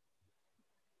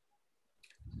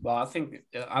 Well, I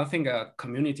think a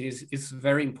community is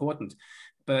very important,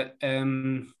 but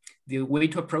the way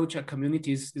to approach a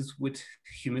community is with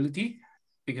humility,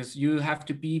 because you have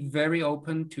to be very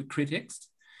open to critics,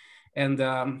 and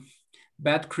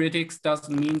bad critics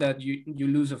doesn't mean that you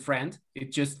lose a friend.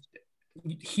 It just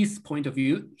his point of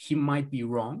view. He might be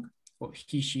wrong, or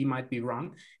she might be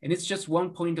wrong, and it's just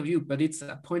one point of view. But it's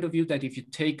a point of view that if you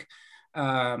take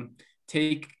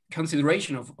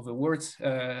consideration of the words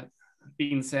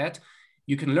being said,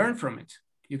 you can learn from it.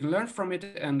 You can learn from it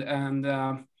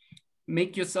and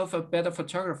make yourself a better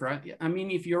photographer. I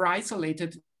mean, if you're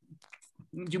isolated,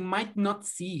 you might not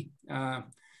see.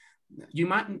 You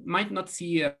might not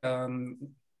see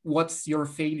what's your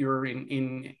failure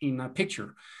in a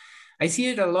picture. I see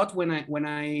it a lot when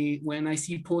I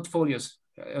see portfolios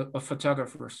of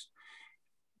photographers.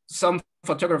 Some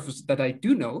photographers that I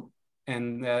do know,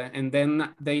 and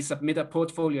then they submit a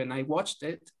portfolio, and I watch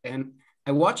it and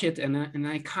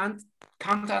I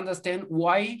can't understand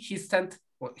why he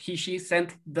she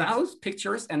sent those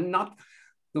pictures and not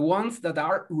the ones that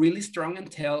are really strong and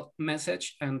tell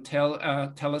message and tell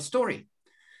a story.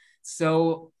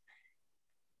 So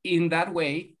in that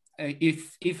way,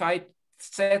 if I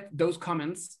said those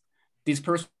comments, this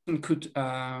person could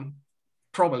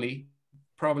probably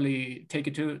take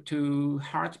it to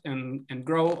heart and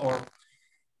grow,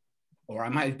 or I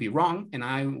might be wrong and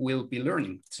I will be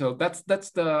learning. So that's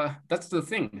the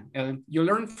thing. You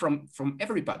learn from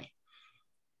everybody.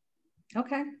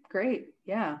 Okay, great.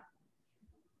 Yeah.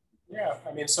 Yeah,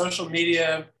 I mean, social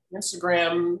media,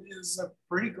 Instagram is a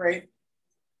pretty great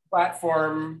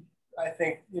platform. I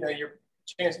think, your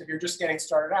chance, if you're just getting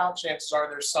started out, chances are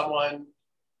there's someone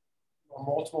or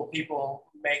multiple people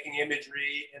making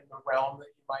imagery in the realm that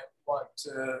you might want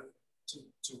to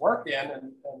work in.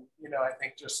 And I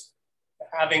think just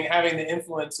having the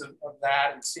influence of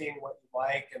that and seeing what you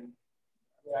like. And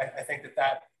I think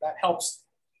that helps.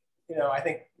 I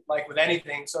think, like with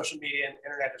anything, social media and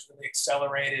internet has really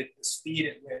accelerated the speed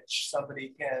at which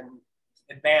somebody can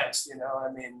advance.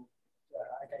 I mean,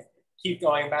 I keep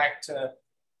going back to,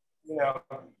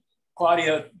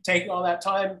 Claudio taking all that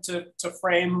time to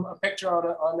frame a picture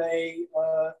on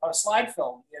a slide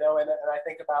film, and I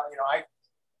think about, I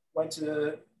went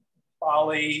to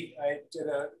Bali. I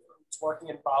was working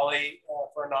in Bali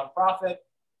for a nonprofit.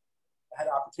 I had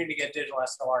an opportunity to get a digital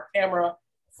SLR camera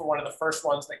for one of the first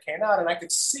ones that came out, and I could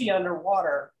see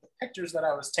underwater the pictures that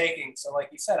I was taking. So like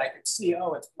you said, I could see,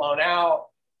 oh, it's blown out.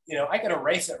 I could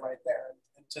erase it right there.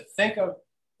 And to think of,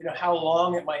 how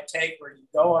long it might take where you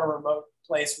go on a remote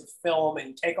place with film and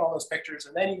you take all those pictures,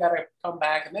 and then you got to come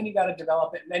back, and then you got to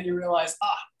develop it, and then you realize,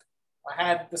 I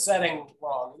had the setting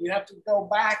wrong. You have to go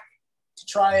back to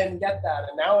try and get that.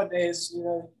 And nowadays,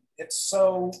 it's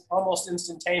so almost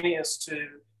instantaneous to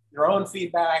your own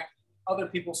feedback, other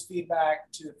people's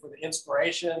feedback, for the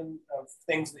inspiration of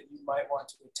things that you might want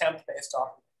to attempt based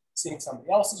off of seeing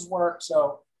somebody else's work.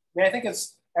 So I think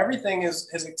everything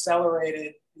has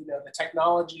accelerated. The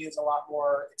technology is a lot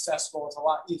more accessible. It's a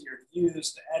lot easier to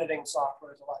use. The editing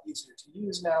software is a lot easier to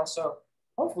use now. So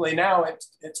hopefully now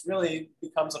it's really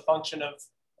becomes a function of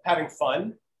having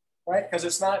fun, right? Because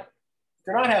if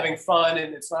you're not having fun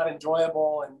and it's not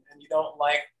enjoyable, and you don't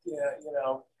like,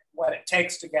 what it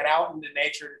takes to get out into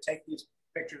nature to take these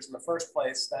pictures in the first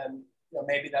place, then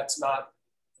maybe that's not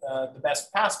the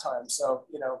best pastime. So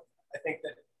I think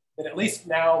that at least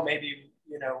now maybe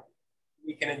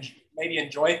we can maybe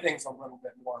enjoy things a little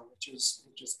bit more, which is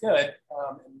good,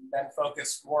 and then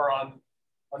focus more on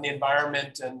the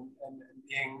environment and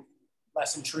being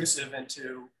less intrusive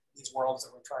into these worlds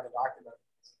that we're trying to document.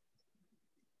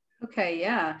 Okay,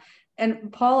 yeah.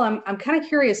 And Paul, I'm kind of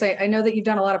curious. I know that you've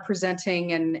done a lot of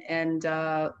presenting and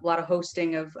a lot of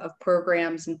hosting of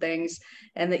programs and things,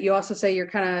 and that you also say you're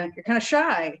kind of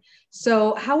shy.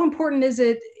 So how important is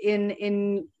it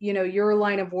in your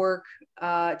line of work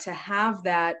to have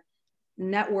that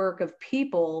network of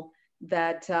people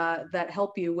that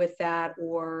help you with that,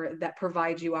 or that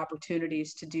provide you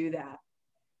opportunities to do that?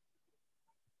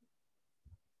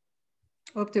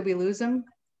 Oh, did we lose him?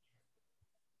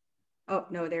 Oh,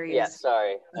 no, there he is. Yeah,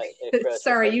 sorry.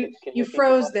 Sorry, you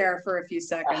froze there for a few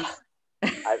seconds.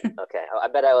 Okay, I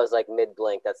bet I was like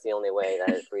mid-blink. That's the only way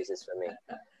that it freezes for me.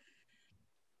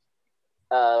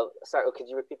 Sorry, could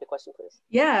you repeat the question, please?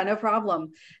 Yeah, no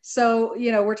problem. So,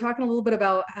 you know, we're talking a little bit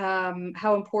about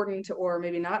how important or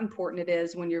maybe not important it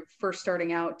is when you're first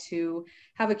starting out to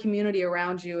have a community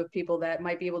around you of people that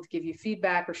might be able to give you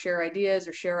feedback or share ideas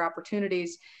or share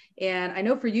opportunities. And I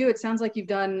know for you, it sounds like you've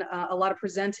done a lot of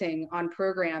presenting on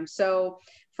programs. So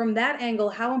from that angle,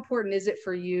 how important is it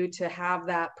for you to have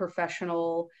that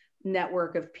professional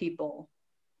network of people?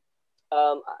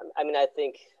 I mean, I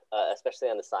think, especially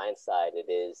on the science side,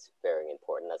 it is very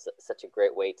important. That's such a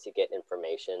great way to get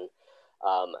information.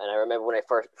 And I remember when I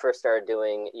first started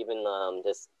doing even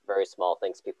just very small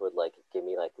things, people would like give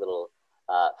me like little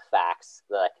facts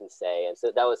that I can say, and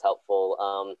so that was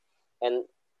helpful. And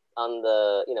on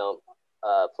the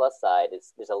plus side,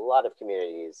 there's a lot of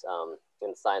communities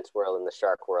in the science world, in the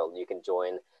shark world. You can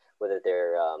join, whether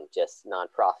they're just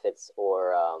nonprofits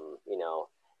or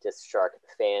just shark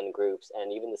fan groups,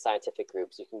 and even the scientific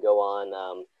groups. You can go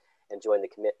on and join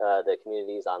the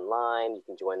communities online. You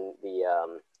can join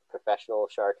the professional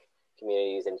shark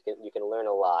communities, and you can learn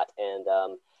a lot. And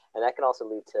that can also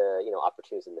lead to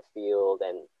opportunities in the field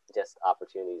and just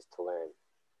opportunities to learn.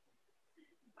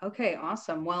 Okay,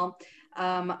 awesome. Well,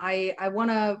 I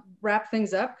want to wrap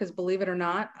things up because, believe it or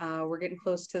not, we're getting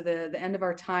close to the end of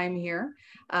our time here.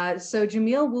 So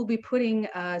Jamil will be putting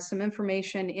some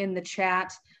information in the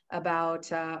chat about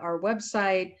our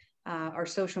website, our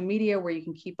social media, where you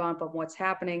can keep up on what's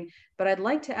happening. But I'd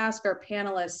like to ask our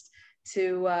panelists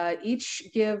to each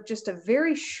give just a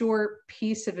very short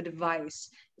piece of advice.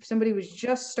 If somebody was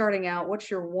just starting out, what's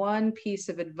your one piece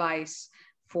of advice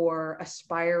for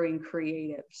aspiring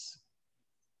creatives?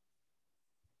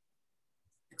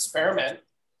 Experiment,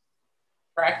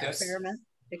 practice.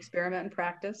 Experiment and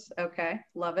practice. Okay,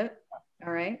 love it.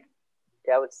 All right.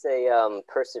 Yeah, I would say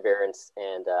perseverance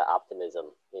and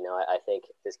optimism. I think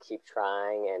just keep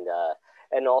trying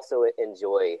and also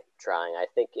enjoy trying. I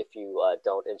think if you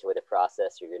don't enjoy the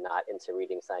process, or you're not into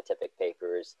reading scientific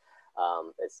papers,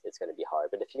 it's going to be hard.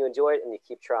 But if you enjoy it and you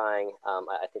keep trying,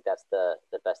 I think that's the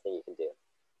best thing you can do.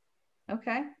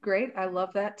 Okay, great. I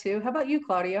love that too. How about you,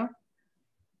 Claudio?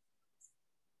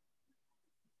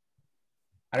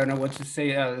 I don't know what to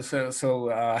say.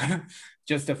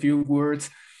 Just a few words.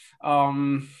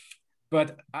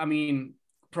 But I mean,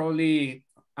 probably,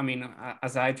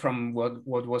 aside from what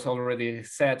was already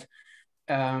said,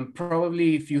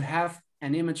 probably if you have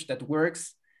an image that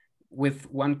works with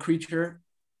one creature,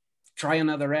 try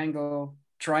another angle,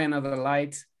 try another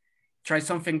light, try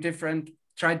something different.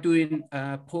 Try doing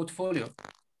a portfolio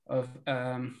of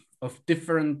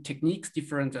different techniques,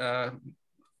 different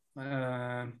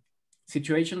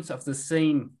situations of the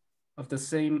same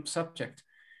subject,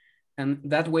 and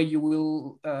that way you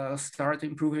will start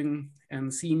improving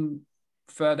and seeing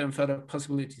further and further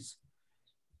possibilities.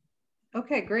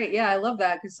 Okay, great. Yeah, I love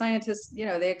that, because scientists,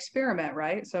 they experiment,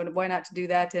 right? So why not to do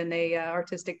that in a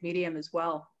artistic medium as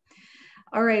well?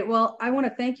 All right. Well, I want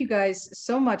to thank you guys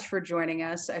so much for joining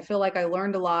us. I feel like I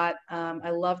learned a lot. I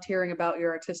loved hearing about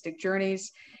your artistic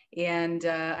journeys, and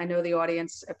I know the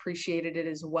audience appreciated it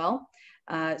as well.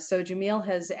 So Jamil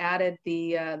has added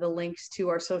the links to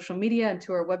our social media and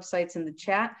to our websites in the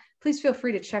chat. Please feel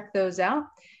free to check those out.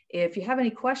 If you have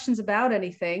any questions about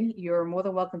anything, you're more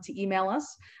than welcome to email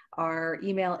us. Our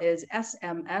email is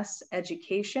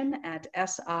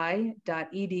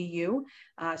smseducation@si.edu.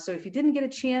 So if you didn't get a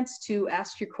chance to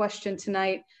ask your question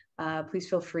tonight, please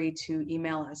feel free to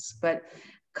email us. But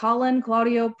Colin,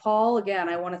 Claudio, Paul, again,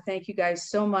 I want to thank you guys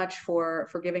so much for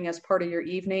giving us part of your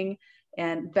evening,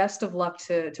 and best of luck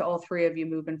to all three of you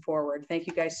moving forward. Thank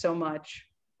you guys so much.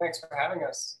 Thanks for having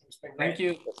us. It's been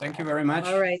great. Thank you very much.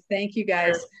 All right, thank you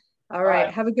guys. All right,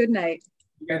 have a good night.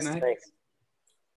 Good night. Thanks.